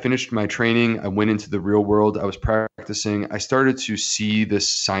I finished my training. I went into the real world. I was practicing. I started to see this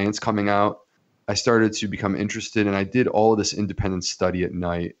science coming out. I started to become interested, and I did all of this independent study at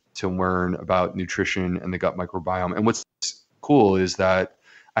night to learn about nutrition and the gut microbiome. And what's cool is that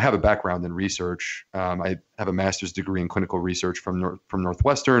I have a background in research. I have a master's degree in clinical research from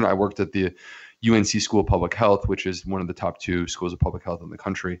Northwestern. I worked at the UNC School of Public Health, which is one of the top 2 schools of public health in the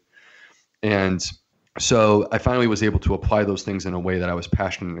country. And so I finally was able to apply those things in a way that I was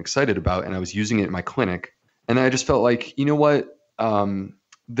passionate and excited about, and I was using it in my clinic. And I just felt like, you know what?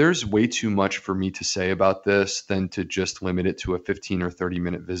 There's way too much for me to say about this than to just limit it to a 15 or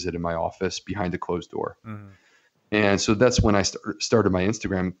 30-minute visit in my office behind a closed door. Mm-hmm. And so that's when I started my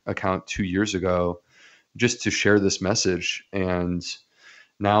Instagram account 2 years ago, just to share this message. And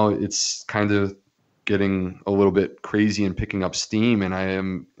now it's kind of getting a little bit crazy and picking up steam. And I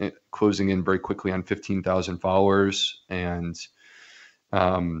am closing in very quickly on 15,000 followers. And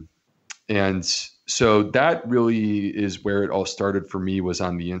so that really is where it all started for me, was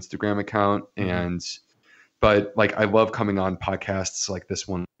on the Instagram account. But I love coming on podcasts like this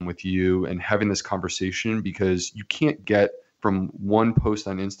one with you and having this conversation, because you can't get from one post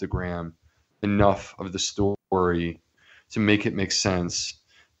on Instagram enough of the story to make it make sense.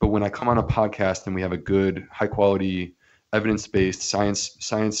 But when I come on a podcast and we have a good, high quality, evidence-based,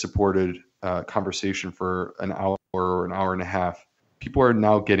 science supported conversation for an hour or an hour and a half, people are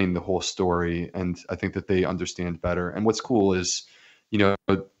now getting the whole story. And I think that they understand better. And what's cool is,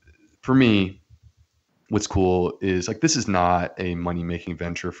 for me, what's cool is this is not a money-making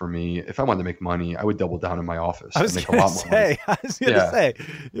venture for me. If I wanted to make money, I would double down in my office and make a lot more money. I was going to say,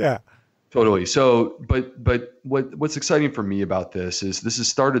 yeah. Totally. So, but what's exciting for me about this is this has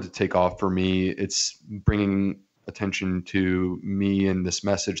started to take off for me. It's bringing attention to me and this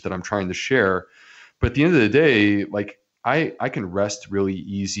message that I'm trying to share. But at the end of the day, I can rest really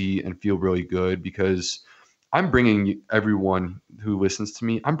easy and feel really good, because I'm bringing everyone who listens to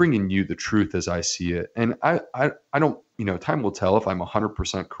me, I'm bringing you the truth as I see it. And I don't, time will tell if I'm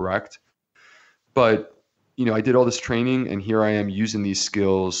 100% correct, but I did all this training, and here I am using these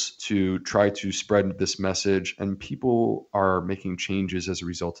skills to try to spread this message, and people are making changes as a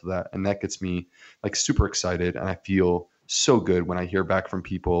result of that. And that gets me super excited. And I feel so good when I hear back from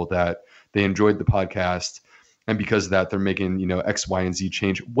people that they enjoyed the podcast, and because of that, they're making, X, Y, and Z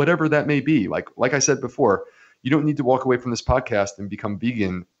change, whatever that may be. Like I said before, you don't need to walk away from this podcast and become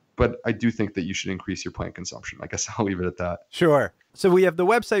vegan, but I do think that you should increase your plant consumption. I guess I'll leave it at that. Sure. So we have the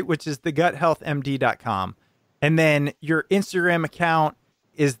website, which is theguthealthmd.com. And then your Instagram account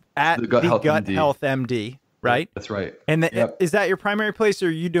is at the Gut Health MD, right? That's right. And is that your primary place, or are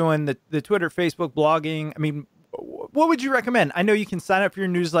you doing the Twitter, Facebook, blogging? I mean, what would you recommend? I know you can sign up for your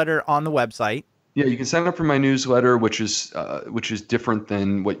newsletter on the website. Yeah, you can sign up for my newsletter, which is different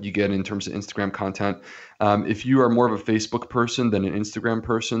than what you get in terms of Instagram content. If you are more of a Facebook person than an Instagram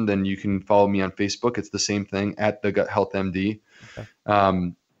person, then you can follow me on Facebook. It's the same thing, at the Gut Health MD. Okay.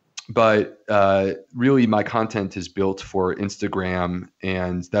 But really, my content is built for Instagram,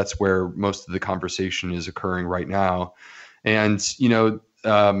 and that's where most of the conversation is occurring right now. And,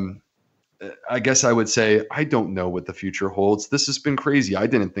 I guess I would say, I don't know what the future holds. This has been crazy. I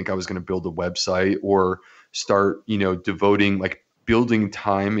didn't think I was going to build a website or start, devoting, building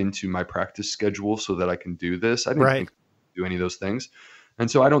time into my practice schedule so that I can do this. I didn't think I could do any of those things.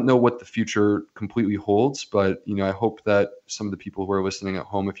 And so I don't know what the future completely holds, but, I hope that some of the people who are listening at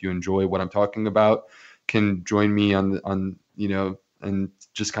home, if you enjoy what I'm talking about, can join me on and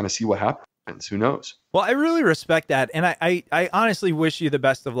just kind of see what happens. Who knows? Well, I really respect that. And I honestly wish you the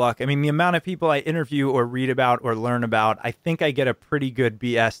best of luck. I mean, the amount of people I interview or read about or learn about, I think I get a pretty good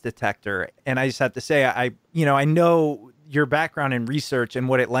BS detector. And I just have to say, I know your background in research and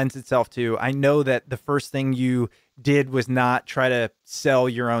what it lends itself to, I know that the first thing you did was not try to sell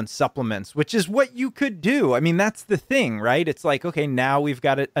your own supplements, which is what you could do. I mean, that's the thing, right? It's like, okay, now we've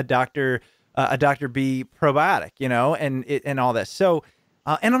got a Dr. B probiotic, and all this. So,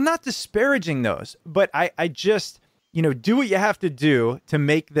 and I'm not disparaging those, but I just, do what you have to do to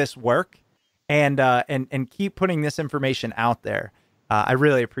make this work, and keep putting this information out there. I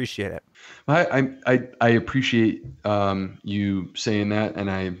really appreciate it. I appreciate you saying that, and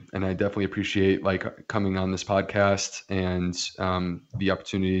I definitely appreciate like coming on this podcast and the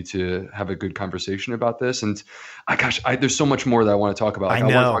opportunity to have a good conversation about this. And there's so much more that I want to talk about. Like, I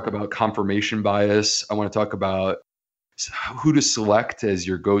want to talk about confirmation bias. I want to talk about who to select as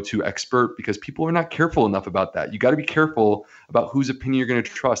your go-to expert, because people are not careful enough about that. You got to be careful about whose opinion you're going to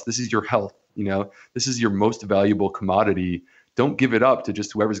trust. This is your health. This is your most valuable commodity. Don't give it up to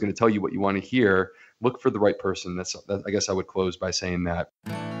just whoever's going to tell you what you want to hear. Look for the right person. I guess I would close by saying that.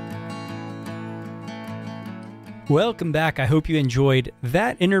 Welcome back. I hope you enjoyed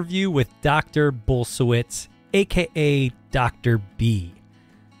that interview with Dr. Bulsiewicz, aka Dr. B.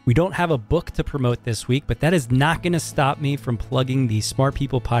 We don't have a book to promote this week, but that is not going to stop me from plugging the Smart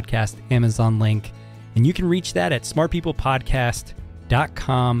People Podcast Amazon link. And you can reach that at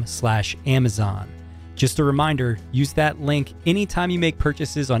smartpeoplepodcast.com/Amazon. Just a reminder, use that link anytime you make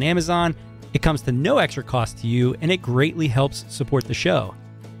purchases on Amazon. It comes to no extra cost to you, and it greatly helps support the show.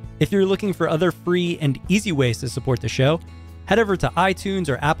 If you're looking for other free and easy ways to support the show, head over to iTunes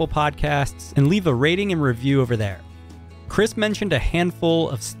or Apple Podcasts and leave a rating and review over there. Chris mentioned a handful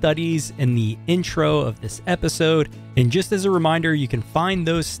of studies in the intro of this episode, and just as a reminder, you can find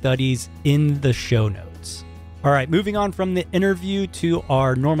those studies in the show notes. All right, moving on from the interview to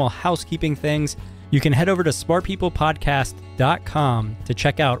our normal housekeeping things. You can head over to smartpeoplepodcast.com to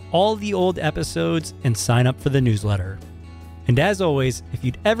check out all the old episodes and sign up for the newsletter. And as always, if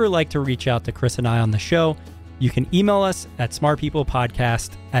you'd ever like to reach out to Chris and I on the show, you can email us at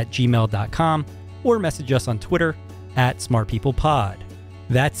smartpeoplepodcast@gmail.com or message us on Twitter @smartpeoplepod.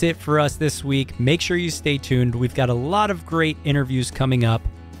 That's it for us this week. Make sure you stay tuned. We've got a lot of great interviews coming up,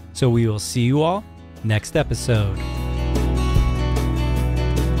 so we will see you all next episode.